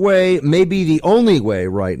Trump way may be the only way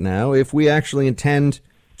right now if we actually intend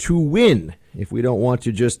to win, if we don't want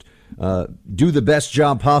to just do the best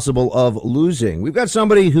job possible of losing. We've got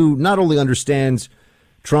somebody who not only understands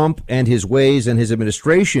Trump and his ways and his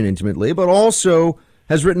administration intimately, but also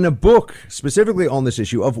has written a book specifically on this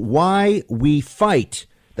issue of Why We Fight.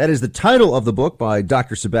 That is the title of the book by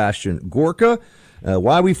Dr. Sebastian Gorka.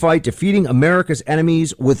 Why We Fight, Defeating America's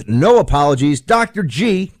Enemies with No Apologies. Dr.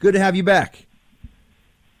 G, good to have you back.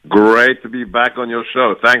 Great to be back on your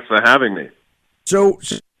show. Thanks for having me. So,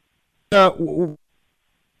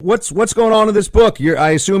 what's going on in this book?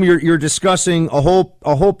 I assume you're discussing a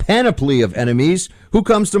whole panoply of enemies. Who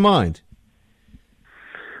comes to mind?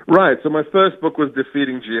 Right. So my first book was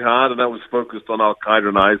Defeating Jihad, and that was focused on Al-Qaeda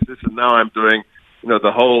and ISIS. And now I'm doing,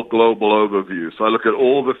 the whole global overview. So I look at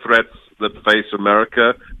all the threats that face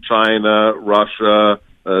America, China, Russia,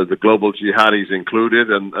 the global jihadis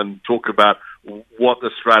included, and talk about what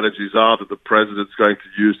the strategies are that the president's going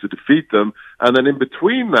to use to defeat them. And then in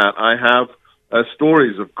between that, I have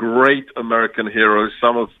stories of great American heroes,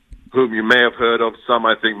 some of whom you may have heard of, some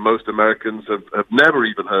I think most Americans have never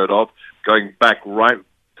even heard of, going back right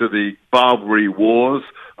to the Barbary Wars,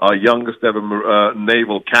 our youngest ever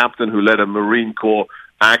naval captain who led a Marine Corps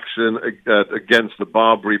action against the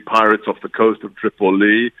Barbary pirates off the coast of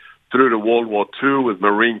Tripoli, through to World War II with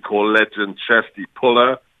Marine Corps legend Chesty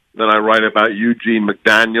Puller. Then I write about Eugene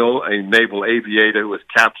McDaniel, a naval aviator who was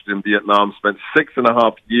captured in Vietnam, spent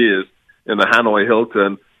 6.5 years in the Hanoi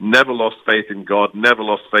Hilton, never lost faith in God, never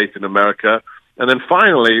lost faith in America. And then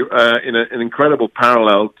finally, in an incredible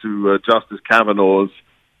parallel to Justice Kavanaugh's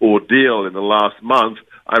ordeal in the last month,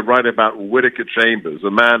 I write about Whittaker Chambers, a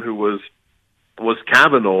man who was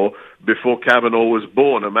Kavanaugh before Kavanaugh was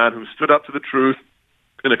born, a man who stood up to the truth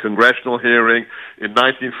in a congressional hearing in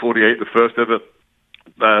 1948, the first ever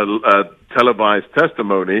televised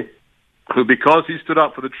testimony, who, because he stood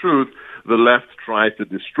up for the truth, the left tried to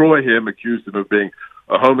destroy him, accused him of being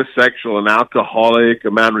a homosexual, an alcoholic,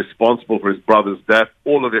 a man responsible for his brother's death.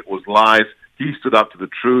 All of it was lies. He stood up to the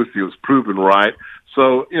truth. He was proven right.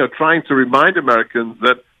 So, trying to remind Americans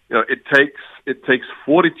that, it takes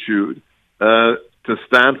fortitude to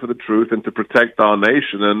stand for the truth and to protect our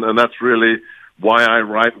nation. And that's really why I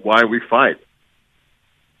write Why We Fight.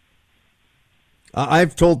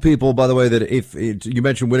 I've told people, by the way, that if you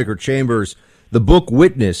mentioned Whittaker Chambers, the book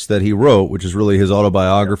Witness that he wrote, which is really his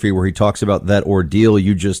autobiography where he talks about that ordeal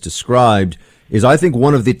you just described, is, I think,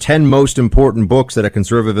 one of the 10 most important books that a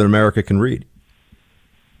conservative in America can read.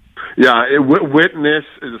 Yeah, Witness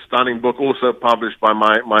is a stunning book, also published by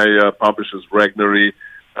my publishers, Regnery.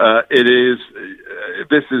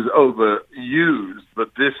 This is overused,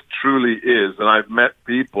 but this truly is, and I've met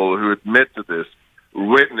people who admit to this.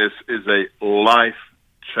 Witness is a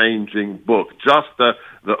life-changing book. Just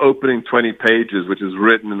the opening 20 pages, which is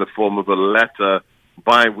written in the form of a letter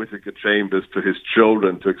by Whittaker Chambers to his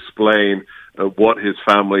children to explain what his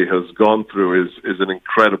family has gone through, is an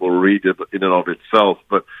incredible read in and of itself.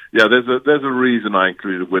 But yeah, there's a reason I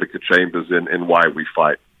included Whittaker Chambers in Why We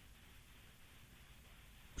Fight.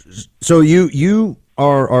 So you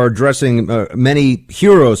are addressing many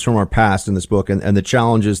heroes from our past in this book, and the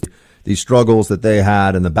challenges, the struggles that they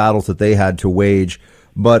had, and the battles that they had to wage.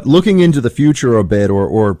 But looking into the future a bit,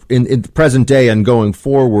 or in the present day and going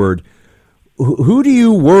forward, who do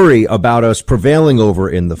you worry about us prevailing over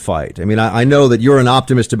in the fight? I mean, I know that you're an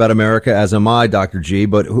optimist about America, as am I, Dr. G,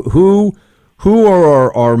 but who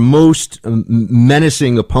are our most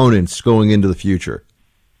menacing opponents going into the future?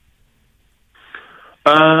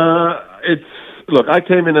 Look, I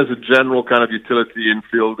came in as a general kind of utility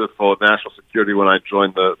infielder for national security when I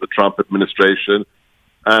joined the Trump administration.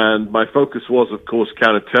 And my focus was, of course,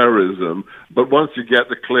 counterterrorism. But once you get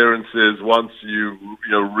the clearances, once you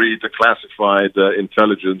read the classified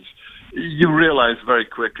intelligence, you realize very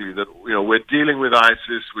quickly that we're dealing with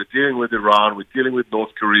ISIS, we're dealing with Iran, we're dealing with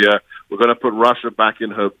North Korea. We're going to put Russia back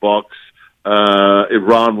in her box.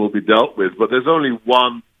 Iran will be dealt with. But there's only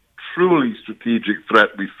one truly strategic threat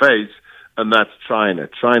we face, and that's China.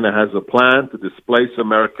 China has a plan to displace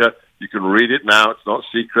America. You can read it now. It's not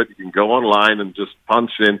secret. You can go online and just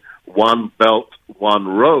punch in One Belt, One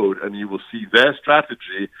Road, and you will see their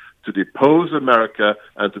strategy to depose America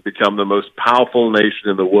and to become the most powerful nation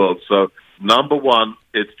in the world. So, number one,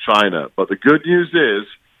 it's China. But the good news is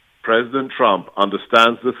President Trump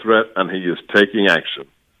understands the threat, and he is taking action.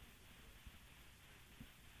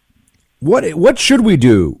 What should we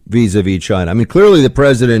do vis-a-vis China? I mean, clearly the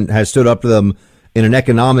president has stood up to them in an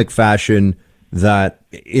economic fashion that,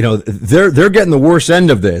 they're getting the worst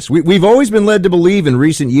end of this. We've always been led to believe in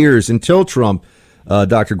recent years, until Trump,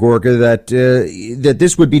 Dr. Gorka, that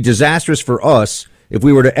this would be disastrous for us if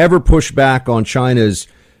we were to ever push back on China's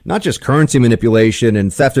not just currency manipulation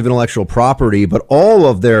and theft of intellectual property, but all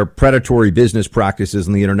of their predatory business practices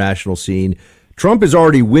in the international scene. Trump is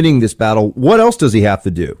already winning this battle. What else does he have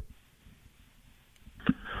to do?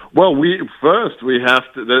 Well, we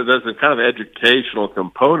have to, there's a kind of educational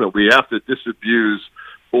component. We have to disabuse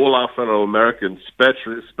all our fellow Americans,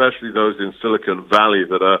 especially those in Silicon Valley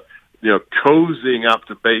that are, cozying up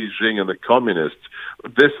to Beijing and the communists.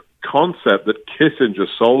 This concept that Kissinger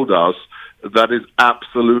sold us that is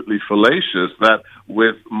absolutely fallacious, that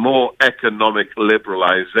with more economic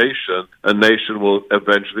liberalization, a nation will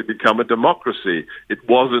eventually become a democracy. It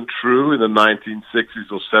wasn't true in the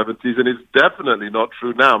 1960s or 70s, and it's definitely not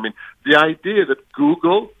true now. I mean, the idea that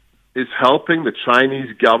Google is helping the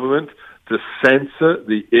Chinese government to censor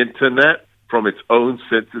the Internet from its own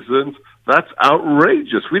citizens, that's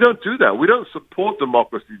outrageous. We don't do that. We don't support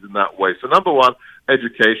democracies in that way. So number one,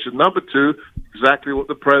 education. Number two, exactly what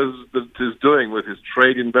the president is doing with his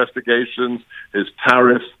trade investigations, his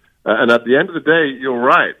tariffs. And at the end of the day, you're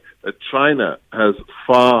right. China has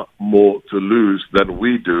far more to lose than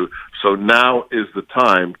we do. So now is the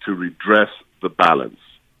time to redress the balance.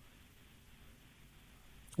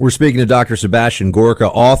 We're speaking to Dr. Sebastian Gorka,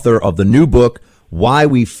 author of the new book, Why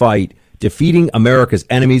We Fight, Defeating America's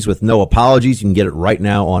Enemies with No Apologies. You can get it right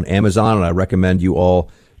now on Amazon, and I recommend you all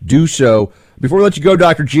do so. Before we let you go,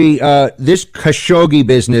 Dr. G, this Khashoggi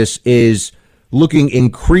business is looking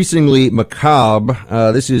increasingly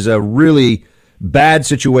macabre. This is a really bad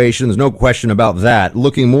situation. There's no question about that.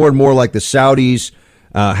 Looking more and more like the Saudis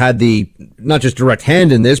had the, not just direct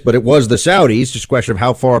hand in this, but it was the Saudis. Just a question of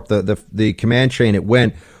how far up the command chain it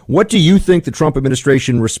went. What do you think the Trump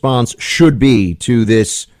administration response should be to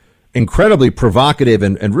this incredibly provocative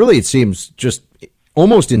and really, it seems, just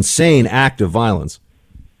almost insane act of violence?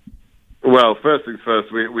 Well, first things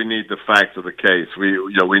first, we need the facts of the case.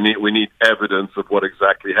 We need evidence of what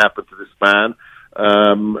exactly happened to this man.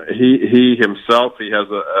 He himself, he has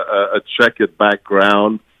a checkered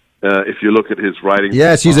background. If you look at his writings.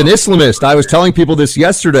 Yes, he's an Islamist. I was telling people this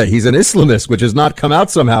yesterday. He's an Islamist, which has not come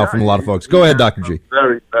out somehow from a lot of folks. Go ahead, Dr. G.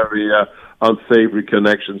 Very, very unsavory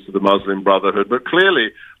connections to the Muslim Brotherhood. But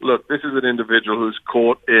clearly, look, this is an individual who's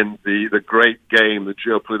caught in the great game, the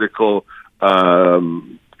geopolitical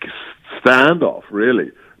standoff,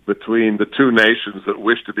 really, between the two nations that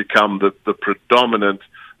wish to become the predominant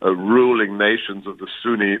ruling nations of the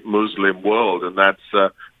Sunni Muslim world, and that's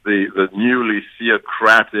the newly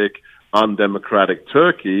theocratic, undemocratic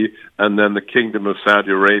Turkey, and then the Kingdom of Saudi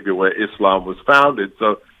Arabia, where Islam was founded.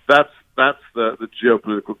 So that's the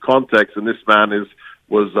geopolitical context, and this man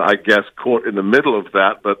was, I guess, caught in the middle of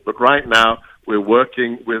that. But right now, we're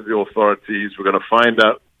working with the authorities. We're going to find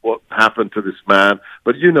out what happened to this man.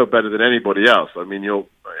 But you know better than anybody else. I mean, your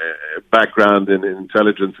background in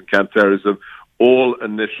intelligence and counterterrorism, all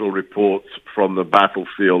initial reports from the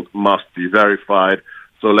battlefield must be verified.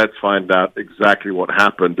 So let's find out exactly what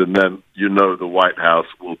happened, and then the White House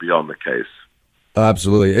will be on the case.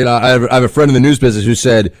 Absolutely. I have a friend in the news business who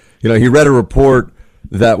said, he read a report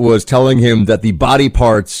that was telling him that the body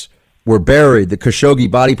parts were buried, the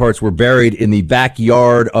Khashoggi body parts were buried in the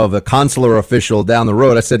backyard of a consular official down the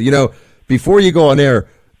road. I said, before you go on air,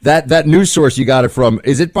 that news source you got it from,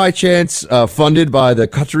 is it by chance funded by the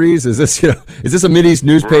Qataris? Is this a Mideast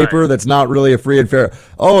newspaper that's not really a free and fair?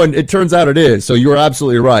 Oh, and it turns out it is. So you're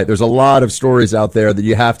absolutely right. There's a lot of stories out there that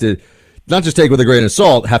you have to not just take with a grain of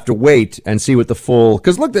salt, have to wait and see what the full,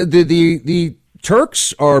 because look, the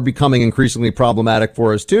Turks are becoming increasingly problematic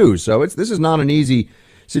for us too. So this is not an easy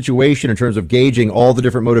situation in terms of gauging all the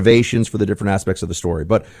different motivations for the different aspects of the story.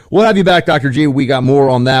 But we'll have you back, Dr. G. We got more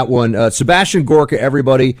on that one. Sebastian Gorka,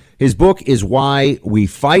 everybody. His book is Why We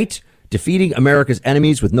Fight, Defeating America's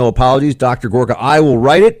Enemies with No Apologies. Dr. Gorka, I will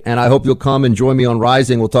write it, and I hope you'll come and join me on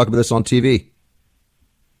Rising. We'll talk about this on TV.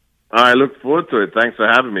 I look forward to it. Thanks for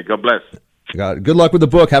having me. God bless. Good luck with the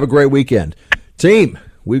book. Have a great weekend. Team,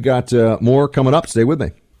 we've got more coming up. Stay with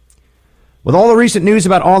me. With all the recent news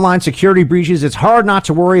about online security breaches, it's hard not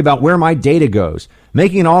to worry about where my data goes.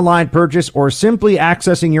 Making an online purchase or simply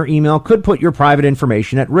accessing your email could put your private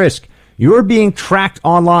information at risk. You're being tracked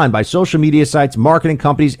online by social media sites, marketing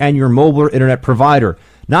companies, and your mobile internet provider.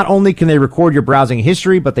 Not only can they record your browsing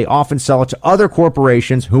history, but they often sell it to other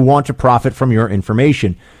corporations who want to profit from your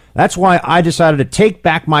information. That's why I decided to take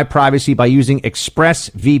back my privacy by using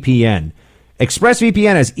ExpressVPN.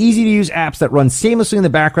 ExpressVPN has easy-to-use apps that run seamlessly in the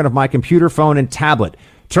background of my computer, phone, and tablet.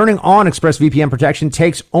 Turning on ExpressVPN protection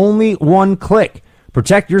takes only one click.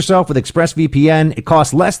 Protect yourself with ExpressVPN. It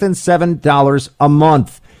costs less than $7 a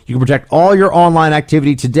month. You can protect all your online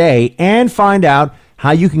activity today and find out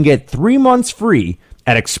how you can get 3 months free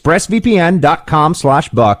at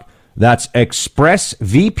expressvpn.com/buck. That's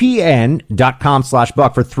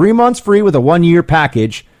expressvpn.com/buck for 3 months free with a 1-year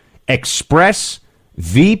package.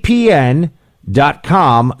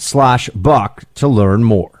 expressvpn.com/buck to learn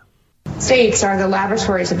more. States are the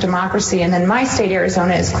laboratories of democracy, and then my state,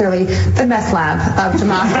 Arizona, is clearly the meth lab of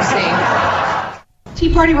democracy.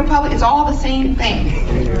 Tea Party, Republic, it's all the same thing.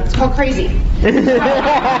 It's called crazy.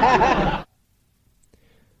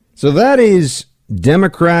 So that is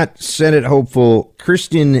Democrat Senate hopeful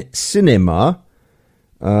Kristen Sinema.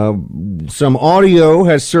 Some audio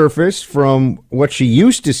has surfaced from what she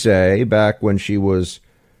used to say back when she was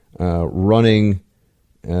running.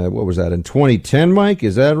 What was that, in 2010, Mike?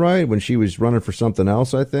 Is that right? When she was running for something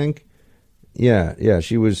else, I think. Yeah,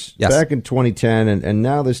 she was back in 2010, and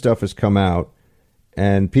now this stuff has come out,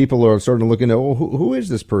 and people are starting to look into, who is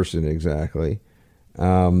this person exactly?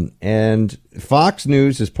 And Fox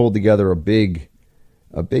News has pulled together a big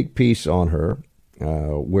piece on her,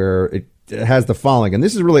 where it has the following, and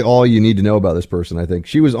this is really all you need to know about this person, I think.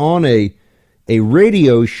 She was on a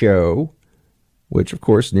radio show, which, of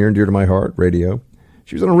course, near and dear to my heart, radio.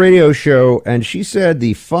 She was on a radio show, and she said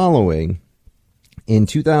the following in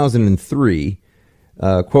 2003,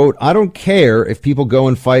 quote, "I don't care if people go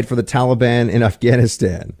and fight for the Taliban in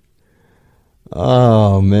Afghanistan."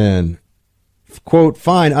 Oh, man. Quote,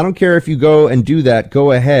 "Fine, I don't care if you go and do that.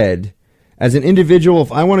 Go ahead. As an individual,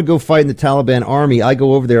 if I want to go fight in the Taliban army, I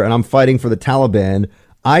go over there and I'm fighting for the Taliban.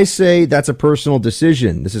 I say that's a personal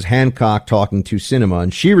decision." This is Hancock talking to Sinema,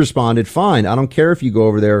 and she responded, "Fine, I don't care if you go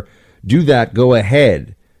over there. Do that. Go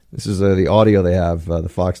ahead." This is the audio they have. The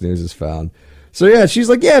Fox News has found. So yeah, she's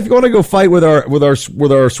like, "Yeah, if you want to go fight with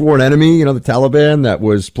our sworn enemy, the Taliban that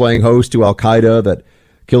was playing host to Al Qaeda that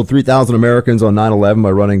killed 3,000 Americans on 9/11 by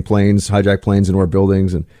running planes, hijacked planes into our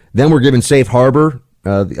buildings, and then we're given safe harbor.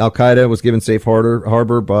 The Al Qaeda was given safe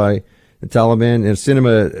harbor by the Taliban, and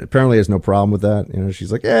Sinema apparently has no problem with that.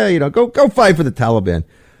 She's like, "Yeah, go fight for the Taliban."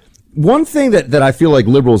 One thing that I feel like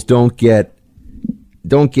liberals don't get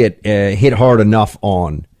hit hard enough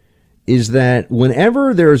on is that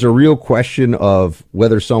whenever there's a real question of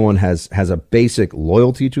whether someone has a basic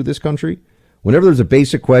loyalty to this country, whenever there's a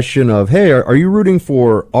basic question of, hey, are you rooting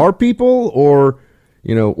for our people or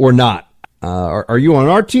not? Are you on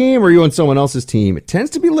our team or are you on someone else's team? It tends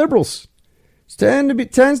to be liberals.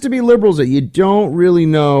 It tends to be liberals that you don't really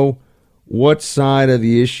know what side of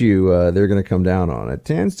the issue they're going to come down on. It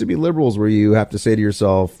tends to be liberals where you have to say to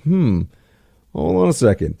yourself, hold on a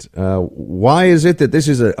second. Why is it that this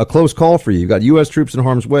is a close call for you? You've got U.S. troops in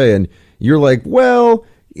harm's way, and you're like, well,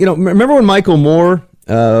 remember when Michael Moore,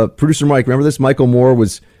 producer Mike, remember this? Michael Moore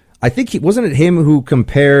was, I think, wasn't it him who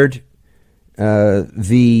compared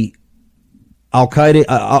the Al Qaeda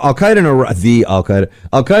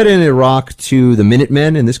in Iraq to the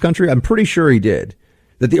Minutemen in this country? I'm pretty sure he did.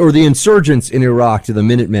 Or the insurgents in Iraq to the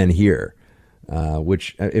Minutemen here.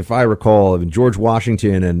 Which, if I recall, George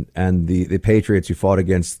Washington and the Patriots who fought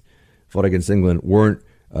against England weren't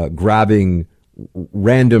grabbing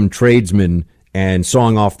random tradesmen and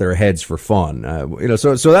sawing off their heads for fun.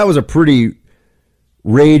 So that was a pretty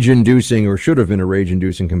rage-inducing, or should have been a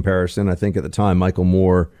rage-inducing comparison. I think at the time Michael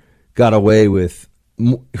Moore got away with,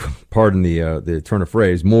 pardon the turn of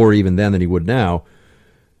phrase, more even then than he would now.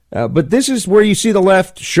 But this is where you see the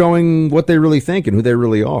left showing what they really think and who they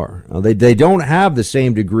really are. They don't have the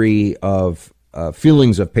same degree of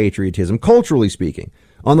feelings of patriotism, culturally speaking.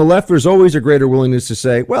 On the left, there's always a greater willingness to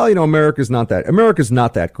say, well, America's not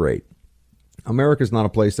that great. America's not a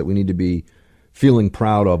place that we need to be feeling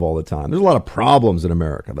proud of all the time. There's a lot of problems in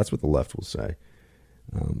America. That's what the left will say.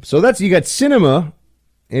 So you got Sinema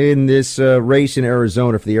in this race in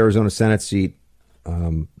Arizona for the Arizona Senate seat.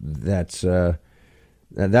 That's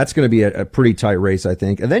going to be a pretty tight race, I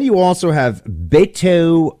think. And then you also have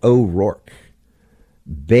Beto O'Rourke.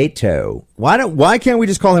 Beto. Why can't we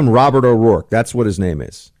just call him Robert O'Rourke? That's what his name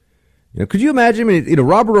is. Could you imagine?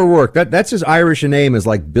 Robert O'Rourke. That's his Irish name is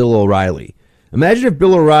like Bill O'Reilly. Imagine if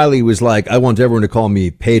Bill O'Reilly was like, I want everyone to call me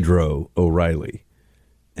Pedro O'Reilly,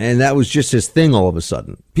 and that was just his thing all of a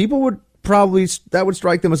sudden. People would that would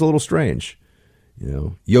strike them as a little strange.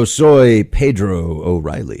 Yo soy Pedro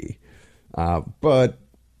O'Reilly. But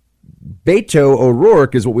Beto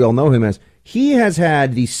O'Rourke is what we all know him as. He has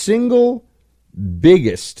had the single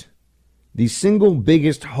biggest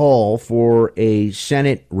haul for a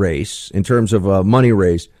Senate race in terms of a money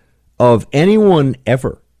raise of anyone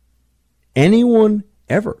ever.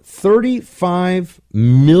 $35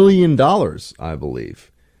 million, I believe.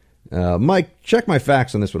 Mike, check my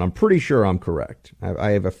facts on this one. I'm pretty sure I'm correct.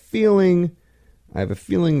 I have a feeling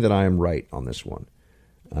that I am right on this one.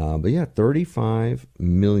 But yeah, $35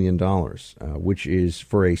 million, which is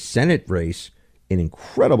for a Senate race, an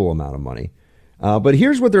incredible amount of money. But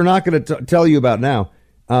here's what they're not going to tell you about now.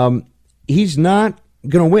 He's not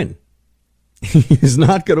going to win. He's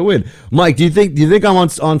not going to win. Mike, do you think I'm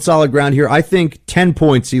on solid ground here? I think 10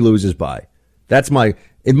 points he loses by.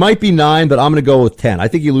 It might be 9, but I'm going to go with 10. I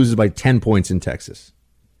think he loses by 10 points in Texas.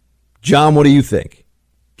 John, what do you think?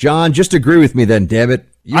 John, just agree with me then, damn it.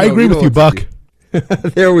 I agree with you, Buck.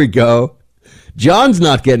 There we go. John's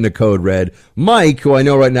not getting a code red. Mike, who I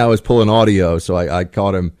know right now is pulling audio, so I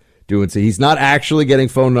caught him doing so. He's not actually getting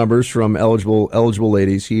phone numbers from eligible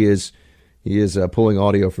ladies. He is pulling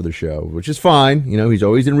audio for the show, which is fine. You know, he's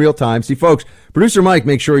always in real time. See, folks, producer Mike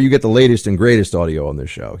makes sure you get the latest and greatest audio on this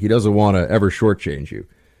show. He doesn't want to ever shortchange you.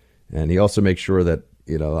 And he also makes sure that,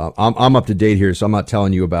 you know, I'm up to date here, so I'm not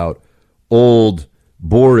telling you about old,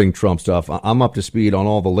 boring Trump stuff. I'm up to speed on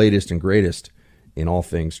all the latest and greatest in all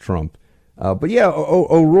things Trump. But yeah,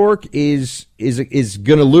 O'Rourke is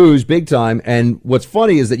going to lose big time. And what's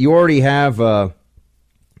funny is that you already have,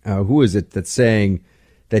 who is it that's saying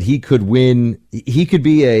that he could win? He could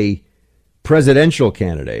be a presidential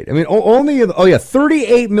candidate. I mean,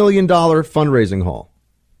 $38 million fundraising haul.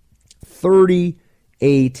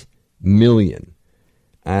 $38 million.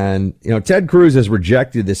 And, you know, Ted Cruz has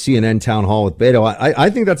rejected the CNN town hall with Beto. I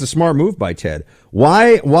think that's a smart move by Ted.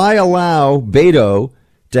 Why allow Beto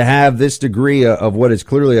to have this degree of what is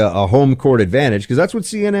clearly a home court advantage? Because that's what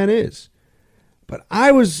CNN is. But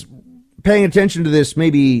I was paying attention to this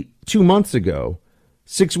maybe 2 months ago,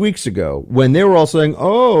 6 weeks ago, when they were all saying,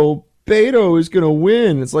 oh, Beto is going to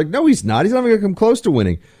win. It's like, no, he's not. He's not even going to come close to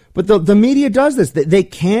winning. But the media does this. They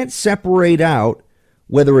can't separate out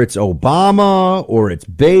whether it's Obama or it's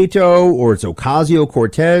Beto or it's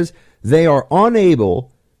Ocasio-Cortez. They are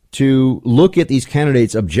unable to look at these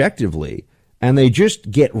candidates objectively, and they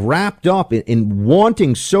just get wrapped up in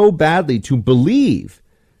wanting so badly to believe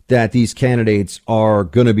that these candidates are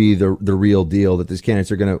going to be the real deal, that these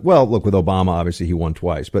candidates are going to, well, look, with Obama, obviously he won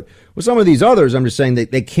twice. But with some of these others, I'm just saying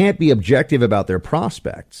that they can't be objective about their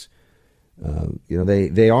prospects. You know,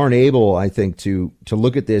 they aren't able, I think, to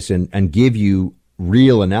look at this and give you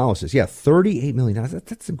real analysis. Yeah, $38 million.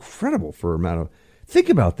 That's incredible for amount of. Think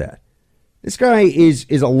about that. This guy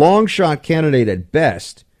is a long shot candidate at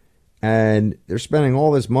best, and they're spending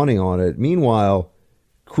all this money on it. Meanwhile,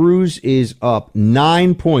 Cruz is up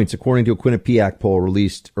 9 points according to a Quinnipiac poll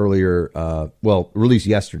released released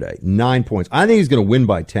yesterday. 9 points. I think he's going to win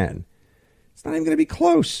by 10. It's not even going to be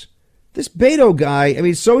close. This Beto guy, I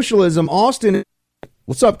mean, socialism, Austin.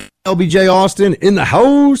 What's up, LBJ Austin in the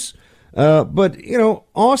house? But, you know,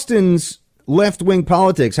 Austin's left-wing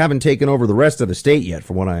politics haven't taken over the rest of the state yet,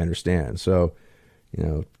 from what I understand. So, you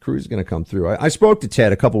know, Cruz is going to come through. I spoke to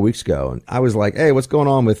Ted a couple weeks ago, and I was like, hey, what's going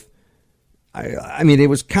on with... I mean, it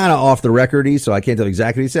was kind of off the recordy, so I can't tell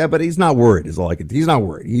exactly what he said, but he's not worried. He's not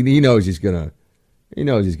worried. He knows he's gonna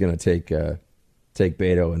take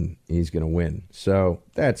Beto, and he's gonna win. So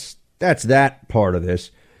that's that part of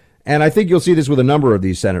this. And I think you'll see this with a number of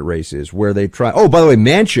these Senate races where they try. Oh, by the way,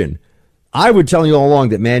 Manchin. I would tell you all along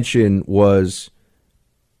that Manchin was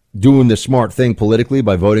doing the smart thing politically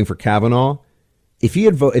by voting for Kavanaugh. If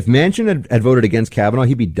Manchin had voted against Kavanaugh,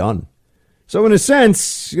 he'd be done. So in a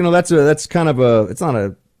sense, you know, that's kind of a. It's not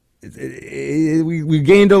a. We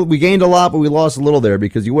gained a lot, but we lost a little there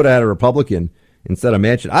because you would have had a Republican instead of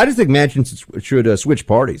Manchin. I just think Manchin should switch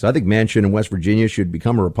parties. I think Manchin in West Virginia should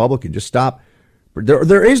become a Republican. Just stop.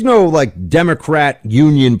 There is no like Democrat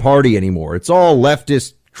Union Party anymore. It's all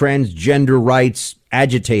leftist, transgender rights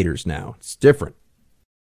agitators now. It's different.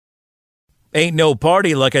 Ain't no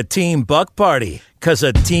party like a Team Buck party, 'cause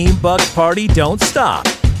a Team Buck party don't stop.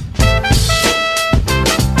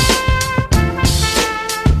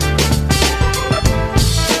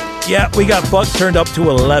 Yeah, we got Buck turned up to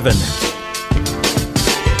 11.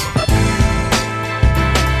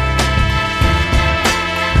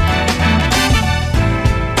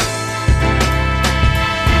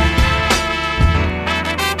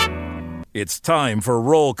 It's time for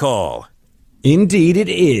roll call. Indeed, it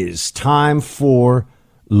is time for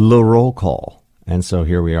the roll call. And so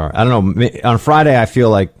here we are. I don't know. On Friday, I feel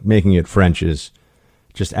like making it French is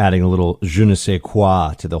just adding a little je ne sais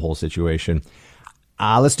quoi to the whole situation.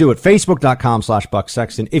 Let's do it. Facebook.com/Buck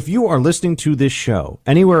Sexton. If you are listening to this show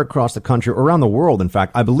anywhere across the country or around the world, in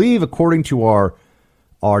fact, I believe according to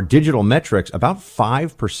our digital metrics, about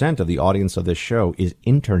 5% of the audience of this show is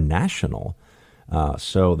international.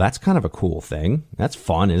 So that's kind of a cool thing. That's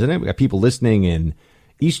fun, isn't it? We got people listening in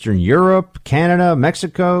Eastern Europe, Canada,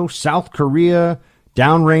 Mexico, South Korea,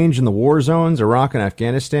 downrange in the war zones, Iraq and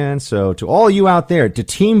Afghanistan. So to all you out there, to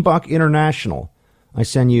Team Buck International, I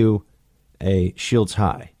send you a Shields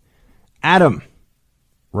High. Adam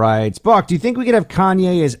writes, Buck, do you think we could have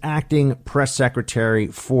Kanye as acting press secretary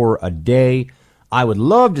for a day? I would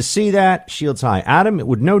love to see that. Shields High. Adam, it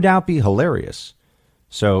would no doubt be hilarious.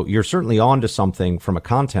 So you're certainly on to something from a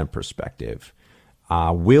content perspective.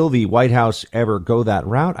 Will the White House ever go that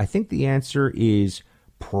route? I think the answer is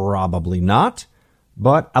probably not.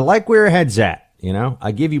 But I like where your head's at. You know,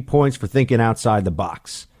 I give you points for thinking outside the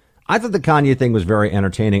box. I thought the Kanye thing was very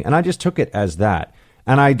entertaining, and I just took it as that.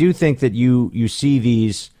 And I do think that you see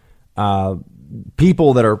these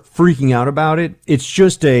people that are freaking out about it. It's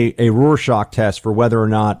just a Rorschach test for whether or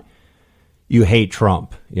not you hate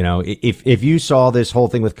Trump. You know, if you saw this whole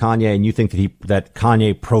thing with Kanye and you think that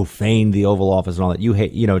Kanye profaned the Oval Office and all that, you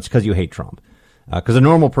hate, it's because you hate Trump. Because a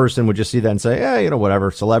normal person would just see that and say, whatever,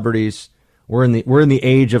 celebrities. We're in the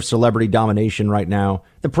age of celebrity domination right now.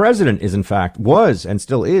 The president was and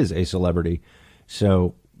still is a celebrity.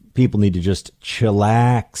 So people need to just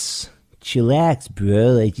chillax, bro.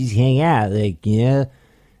 Like, just hang out. Like,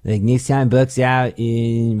 like next time Buck's out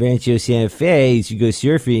in Rancho Santa Fe, you should go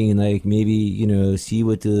surfing and like maybe, see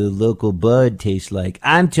what the local bud tastes like.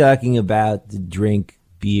 I'm talking about the drink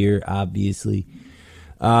beer, obviously.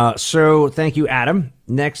 So thank you, Adam.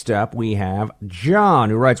 Next up, we have John,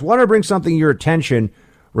 who writes, want to bring something to your attention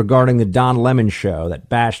regarding the Don Lemon show that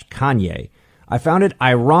bashed Kanye. I found it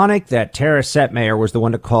ironic that Tara Setmayer was the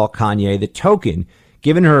one to call Kanye the token,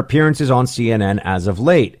 given her appearances on CNN as of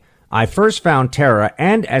late. I first found Tara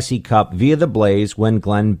and S.E. Cupp via The Blaze when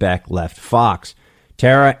Glenn Beck left Fox.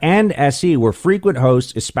 Tara and S.E. were frequent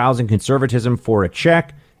hosts espousing conservatism for a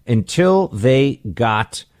check until they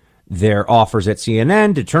got their offers at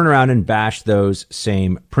CNN to turn around and bash those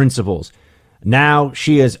same principles. Now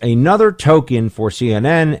she is another token for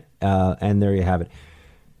CNN, and there you have it.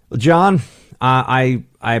 John, I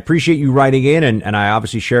appreciate you writing in, and I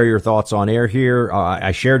obviously share your thoughts on air here.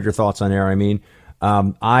 I shared your thoughts on air,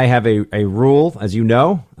 I have a rule, as you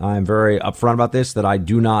know. I'm very upfront about this, that I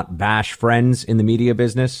do not bash friends in the media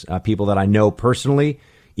business, people that I know personally,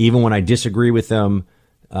 even when I disagree with them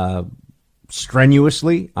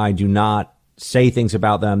strenuously. I do not say things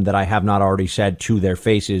about them that I have not already said to their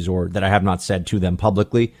faces or that I have not said to them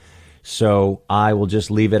publicly. So I will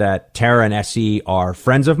just leave it at Tara and SE are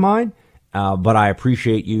friends of mine, but I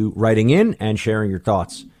appreciate you writing in and sharing your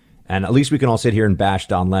thoughts. And at least we can all sit here and bash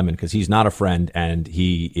Don Lemon because he's not a friend and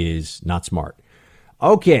he is not smart.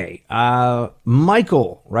 Okay,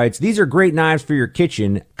 Michael writes, these are great knives for your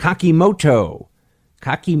kitchen. Kakimoto.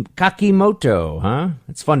 Kakimoto, huh?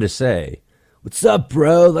 It's fun to say. What's up,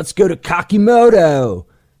 bro? Let's go to Kakimoto.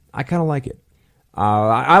 I kind of like it.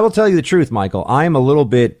 I will tell you the truth, Michael. I am a little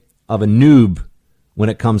bit of a noob when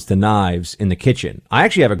it comes to knives in the kitchen. I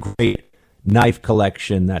actually have a great knife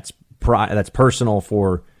collection that's personal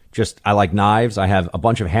for just, I like knives. I have a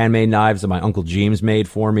bunch of handmade knives that my Uncle James made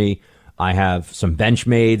for me. I have some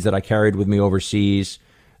Benchmades that I carried with me overseas.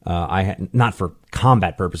 I had, not for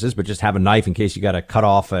combat purposes, but just have a knife in case you got to cut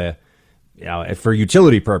off for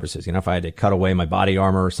utility purposes. If I had to cut away my body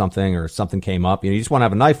armor or something came up, you just want to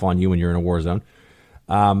have a knife on you when you're in a war zone.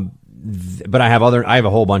 But I have a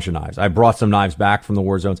whole bunch of knives. I brought some knives back from the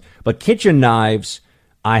war zones, but kitchen knives,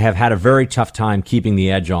 I have had a very tough time keeping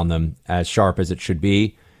the edge on them as sharp as it should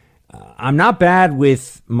be. I'm not bad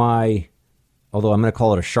with although I'm going to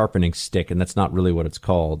call it a sharpening stick, and that's not really what it's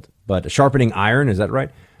called, but a sharpening iron, is that right?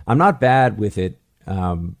 I'm not bad with it.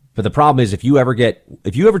 But the problem is if you ever take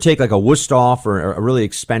like a Wusthof or a really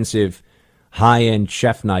expensive high-end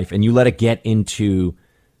chef knife and you let it get into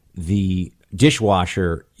the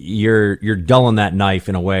dishwasher, you're dulling that knife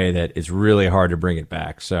in a way that it's really hard to bring it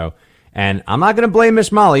back. So, and I'm not going to blame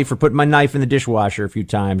Miss Molly for putting my knife in the dishwasher a few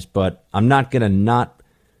times, but I'm not going to not.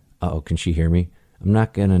 Uh-oh, can she hear me? I'm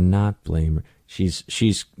not going to not blame her.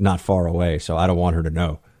 She's not far away, so I don't want her to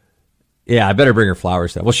know. Yeah, I better bring her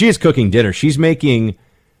flowers then. Well, she is cooking dinner. She's making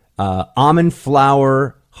almond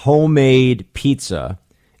flour homemade pizza,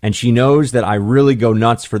 and she knows that I really go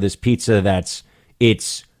nuts for this pizza.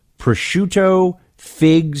 It's prosciutto,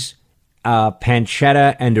 figs,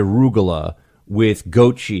 pancetta, and arugula with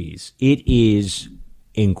goat cheese. It is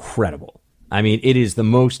incredible. I mean, it is the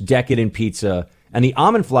most decadent pizza, and the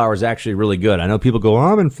almond flour is actually really good. I know people go,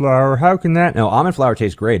 almond flour, how can that? No, almond flour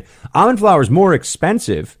tastes great. Almond flour is more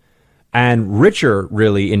expensive and richer,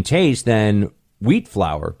 really, in taste than wheat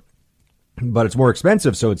flour, but it's more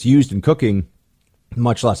expensive, so it's used in cooking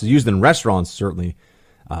much less. It's used in restaurants, certainly,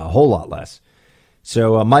 a whole lot less.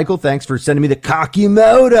 So, Michael, thanks for sending me the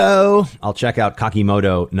Kakimoto. I'll check out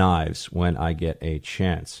Kakimoto knives when I get a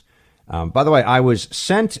chance. By the way, I got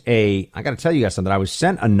to tell you guys something. I was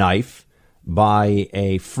sent a knife by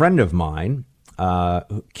a friend of mine,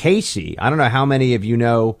 Casey. I don't know how many of you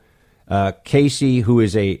know Casey, who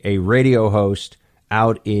is a radio host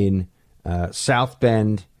out in South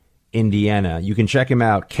Bend, Indiana. You can check him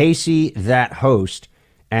out, Casey That Host,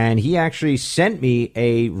 and he actually sent me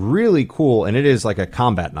a really cool, and it is like a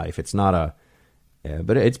combat knife. It's not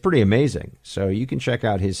but it's pretty amazing. So you can check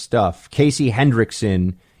out his stuff. Casey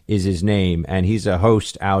Hendrickson is his name, and he's a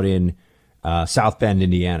host out in South Bend,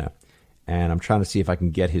 Indiana. and I'm trying to see if I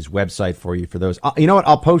can get his website for you for those. You know what?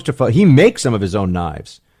 I'll post a photo. He makes some of his own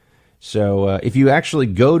knives. So if you actually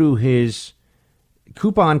go to his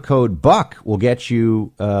coupon code BUCK, will get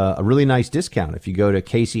you a really nice discount if you go to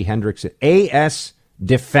Casey Hendricks at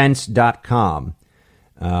asdefense.com.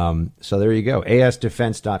 So there you go,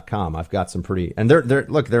 asdefense.com. I've got some pretty, and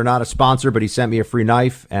they're not a sponsor, but he sent me a free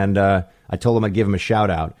knife, and I told him I'd give him a shout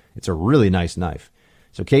out. It's a really nice knife.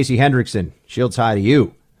 So Casey Hendrickson, shields high to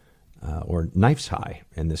you, or knifes high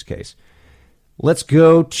in this case. Let's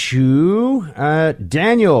go to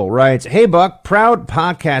Daniel writes, "Hey, Buck, proud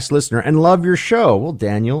podcast listener and love your show." Well,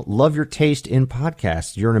 Daniel, love your taste in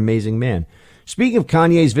podcasts. You're an amazing man. Speaking of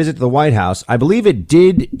Kanye's visit to the White House, I believe it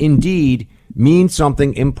did indeed mean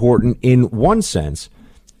something important in one sense.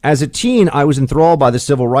 As a teen, I was enthralled by the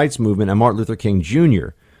civil rights movement and Martin Luther King Jr.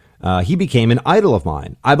 He became an idol of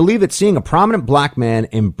mine. I believe that seeing a prominent black man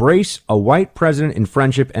embrace a white president in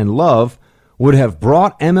friendship and love would have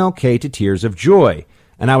brought MLK to tears of joy.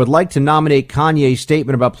 And I would like to nominate Kanye's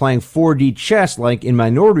statement about playing 4D chess like in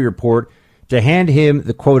Minority Report to hand him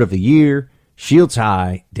the quote of the year. Shields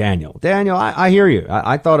high, Daniel. Daniel, I hear you.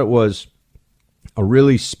 I thought it was a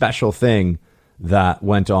really special thing that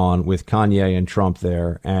went on with Kanye and Trump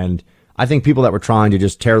there. And I think people that were trying to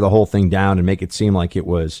just tear the whole thing down and make it seem like it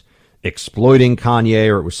was exploiting Kanye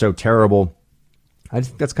or it was so terrible, I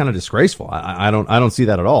think that's kind of disgraceful. I don't see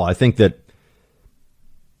that at all. I think that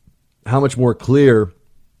how much more clear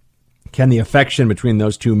can the affection between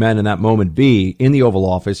those two men in that moment be in the Oval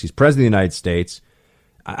Office? He's president of the United States.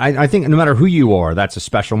 I think no matter who you are, that's a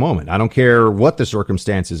special moment. I don't care what the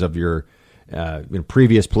circumstances of your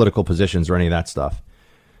previous political positions or any of that stuff.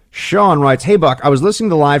 Sean writes, "Hey, Buck, I was listening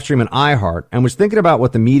to the live stream on iHeart and was thinking about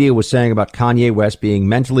what the media was saying about Kanye West being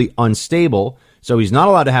mentally unstable, so he's not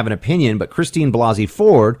allowed to have an opinion, but Christine Blasey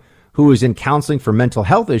Ford, who is in counseling for mental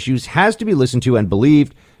health issues, has to be listened to and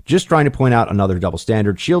believed. Just trying to point out another double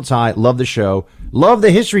standard. Shields high. Love the show. Love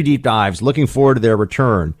the history deep dives. Looking forward to their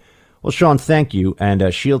return." Well, Sean, thank you.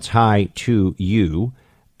 And shields high to you.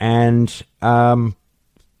 And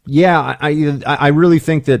yeah, I really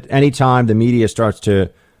think that anytime the media starts to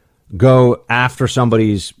go after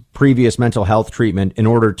somebody's previous mental health treatment in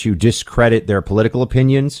order to discredit their political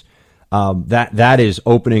opinions, that is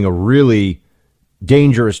opening a really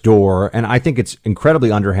dangerous door, and I think it's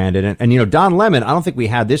incredibly underhanded. And you know, Don Lemon, I don't think we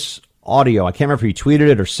had this audio. I can't remember if he tweeted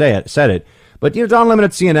it or said it. But you know, Don Lemon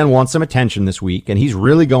at CNN wants some attention this week, and he's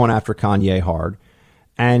really going after Kanye hard.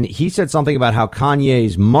 And he said something about how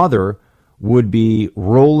Kanye's mother would be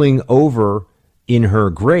rolling over in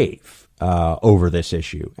her grave over this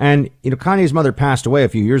issue. And you know, Kanye's mother passed away a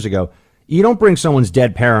few years ago. You don't bring someone's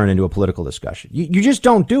dead parent into a political discussion. You just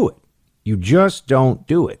don't do it. You just don't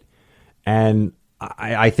do it. And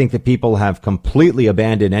I think that people have completely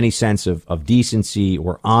abandoned any sense of decency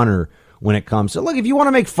or honor when it comes to, look, if you want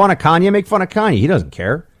to make fun of Kanye, make fun of Kanye. He doesn't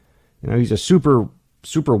care. You know, he's a super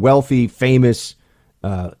wealthy, famous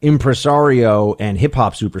impresario and hip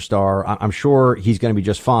hop superstar. I'm sure he's going to be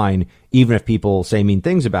just fine, even if people say mean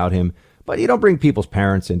things about him. But you don't bring people's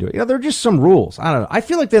parents into it. You know, there are just some rules. I don't know. I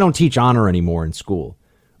feel like they don't teach honor anymore in school.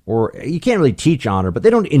 Or you can't really teach honor, but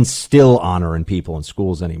they don't instill honor in people in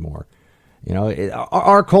schools anymore. You know,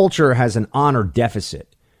 our culture has an honor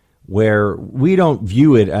deficit where we don't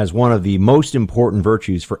view it as one of the most important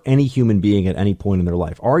virtues for any human being at any point in their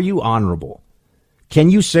life. Are you honorable? Can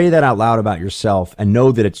you say that out loud about yourself and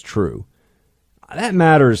know that it's true? That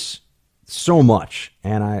matters so much.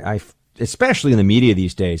 And I especially in the media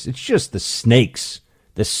these days, it's just the snakes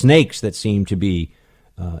that seem to be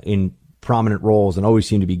in prominent roles and always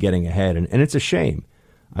seem to be getting ahead. And it's a shame.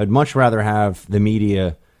 I'd much rather have the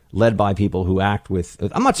media led by people who act with,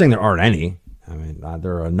 I'm not saying there aren't any. I mean,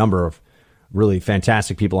 there are a number of really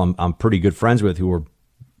fantastic people I'm pretty good friends with who are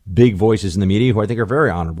big voices in the media who I think are very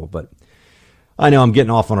honorable. But I know I'm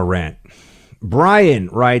getting off on a rant. Brian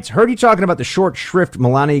writes, "Heard you talking about the short shrift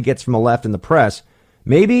Melania gets from the left in the press.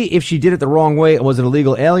 Maybe if she did it the wrong way and was an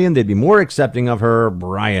illegal alien, they'd be more accepting of her."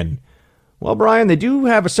 Brian. Well, Brian, they do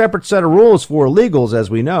have a separate set of rules for illegals, as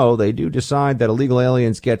we know. They do decide that illegal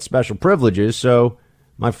aliens get special privileges. So,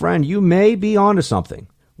 my friend, you may be onto something.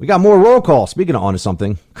 We got more roll call, speaking of onto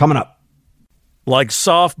something, coming up. Like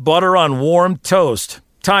soft butter on warm toast.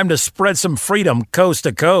 Time to spread some freedom coast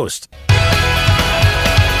to coast.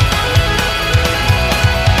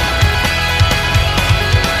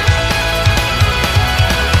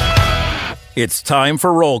 It's time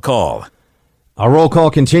for roll call. Our roll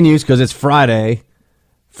call continues because it's Friday.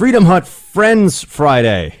 Freedom Hut Friends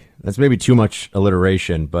Friday. That's maybe too much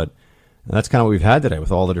alliteration, but that's kind of what we've had today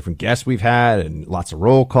with all the different guests we've had and lots of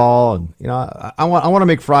roll call. And, you know, I want to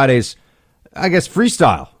make Fridays I guess,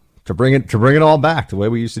 freestyle to bring it all back the way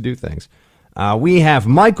we used to do things. We have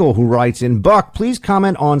Michael who writes in, Buck, please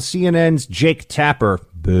comment on CNN's Jake Tapper.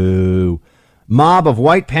 Boo. Mob of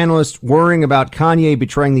white panelists worrying about Kanye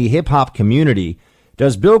betraying the hip-hop community.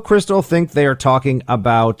 Does Bill Kristol think they are talking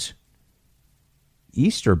about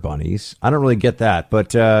Easter bunnies? I don't really get that,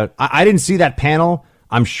 but I didn't see that panel.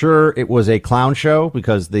 I'm sure it was a clown show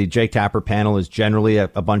because the Jake Tapper panel is generally a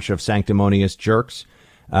bunch of sanctimonious jerks.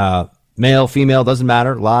 Male, female, doesn't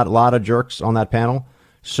matter. A lot of jerks on that panel.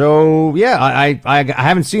 So, yeah, I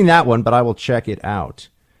haven't seen that one, but I will check it out.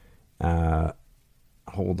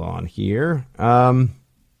 Hold on here.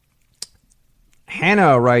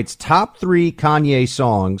 Hannah writes, top 3 Kanye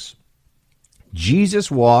songs: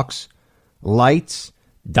 Jesus Walks, Lights,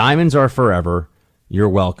 Diamonds Are Forever, You're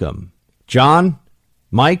Welcome. John,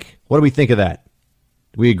 Mike, what do we think of that?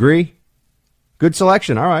 Do we agree? Good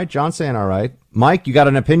selection. All right. John's saying all right. Mike, you got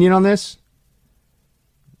an opinion on this?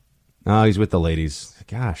 Oh, he's with the ladies.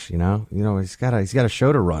 Gosh, you know, he's got a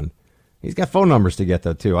show to run. He's got phone numbers to get,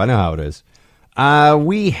 though, too. I know how it is.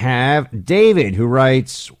 We have David who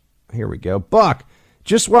writes, here we go. Buck,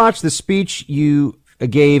 just watched the speech you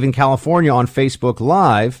gave in California on Facebook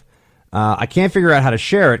Live. I can't figure out how to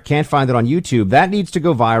share it. Can't find it on YouTube. That needs to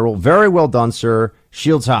go viral. Very well done, sir.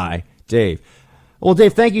 Shields high, Dave. Well,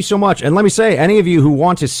 Dave, thank you so much. And let me say, any of you who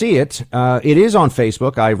want to see it, it is on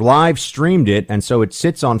Facebook. I live streamed it, and so it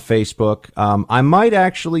sits on Facebook. I might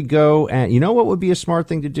actually go and, you know what would be a smart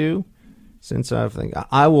thing to do? Since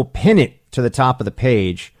I will pin it to the top of the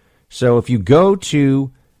page. So if you go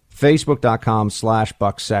to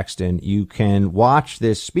facebook.com/Buck Sexton, you can watch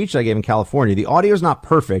this speech I gave in California. The audio is not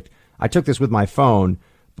perfect. I took this with my phone,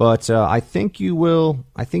 but I think you will.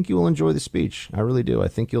 I think you will enjoy the speech. I really do. I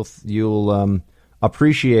think you'll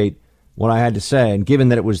appreciate what I had to say. And given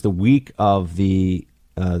that it was the week of the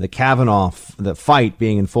Kavanaugh the fight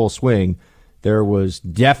being in full swing, there was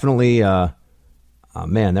definitely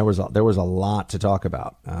man, there was a lot to talk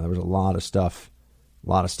about. There was a lot of stuff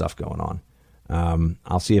going on.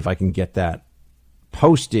 I'll see if I can get that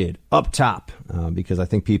posted up top because I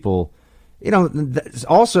think people,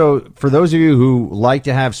 also for those of you who like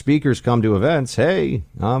to have speakers come to events, hey,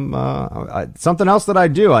 something else that I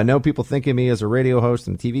do. I know people think of me as a radio host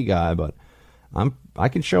and a TV guy, but I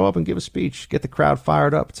can show up and give a speech, get the crowd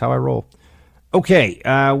fired up. It's how I roll. Okay,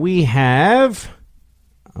 we have.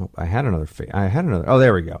 Oh, I had another. Oh,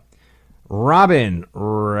 there we go. Robin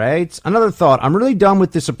writes, another thought. I'm really done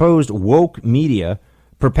with the supposed woke media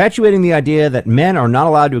perpetuating the idea that men are not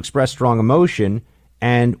allowed to express strong emotion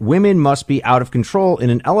and women must be out of control in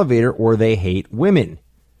an elevator or they hate women.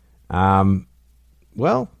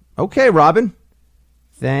 Well, okay, Robin.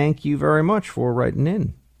 Thank you very much for writing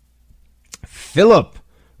in. Philip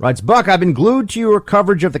writes, Buck, I've been glued to your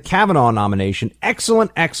coverage of the Kavanaugh nomination.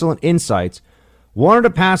 Excellent insights. Wanted to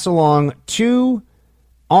pass along 2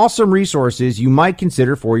 awesome resources you might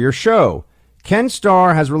consider for your show. Ken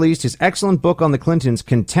Starr has released his excellent book on the Clintons,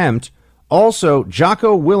 Contempt. Also,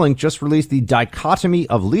 Jocko Willink just released The Dichotomy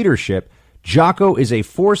of Leadership. Jocko is a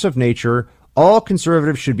force of nature. All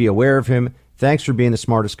conservatives should be aware of him. Thanks for being the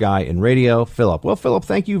smartest guy in radio, Philip. Well, Philip,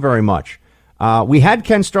 thank you very much. We had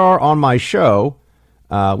Ken Starr on my show.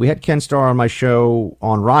 We had Ken Starr on my show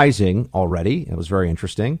on Rising already. It was very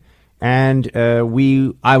interesting. And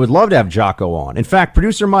I would love to have Jocko on. In fact,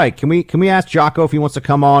 producer Mike, can we ask Jocko if he wants to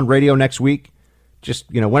come on radio next week?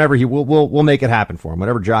 Just, whenever we'll make it happen for him.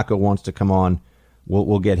 Whenever Jocko wants to come on,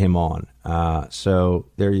 we'll get him on. So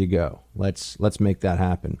there you go. Let's make that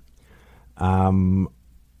happen.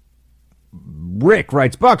 Rick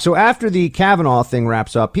writes, Buck, so after the Kavanaugh thing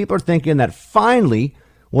wraps up, people are thinking that finally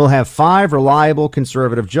we'll have 5 reliable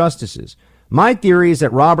conservative justices. My theory is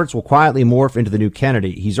that Roberts will quietly morph into the new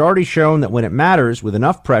Kennedy. He's already shown that when it matters, with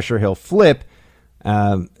enough pressure, he'll flip.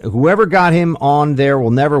 Whoever got him on there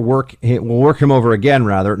will work him over again,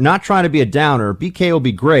 rather. Not trying to be a downer. BK will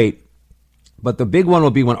be great, but the big one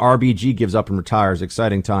will be when RBG gives up and retires.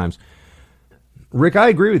 Exciting times. Rick, I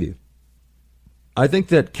agree with you. I think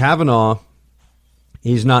that Kavanaugh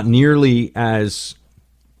is not nearly as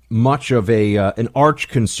much of an arch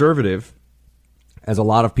conservative as a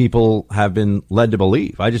lot of people have been led to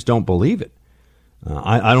believe. I just don't believe it.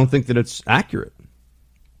 I don't think that it's accurate.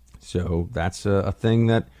 So that's a thing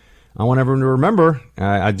that I want everyone to remember.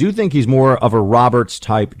 I do think he's more of a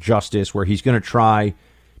Roberts-type justice where he's going to try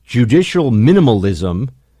judicial minimalism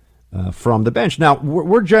from the bench. Now,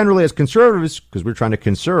 we're generally, as conservatives, because we're trying to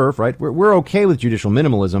conserve, right, we're okay with judicial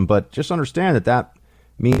minimalism, but just understand that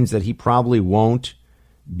means that he probably won't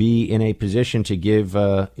be in a position to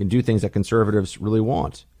do things that conservatives really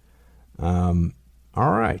want.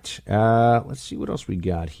 All right. Let's see what else we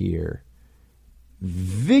got here.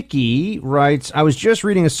 Vicky writes, I was just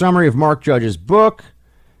reading a summary of Mark Judge's book.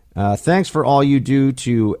 Thanks for all you do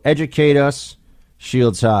to educate us.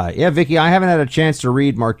 Shields high. Yeah, Vicky, I haven't had a chance to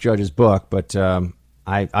read Mark Judge's book, but I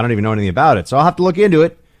don't even know anything about it, so I'll have to look into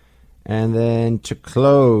it. And then to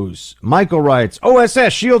close, Michael writes,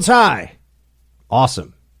 OSS, Shields high.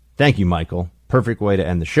 Awesome. Thank you, Michael. Perfect way to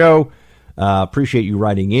end the show. Appreciate you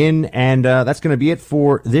writing in. And that's going to be it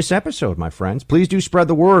for this episode, my friends. Please do spread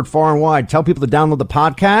the word far and wide. Tell people to download the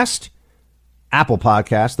podcast. Apple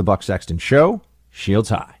Podcast, The Buck Sexton Show. Shields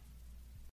high.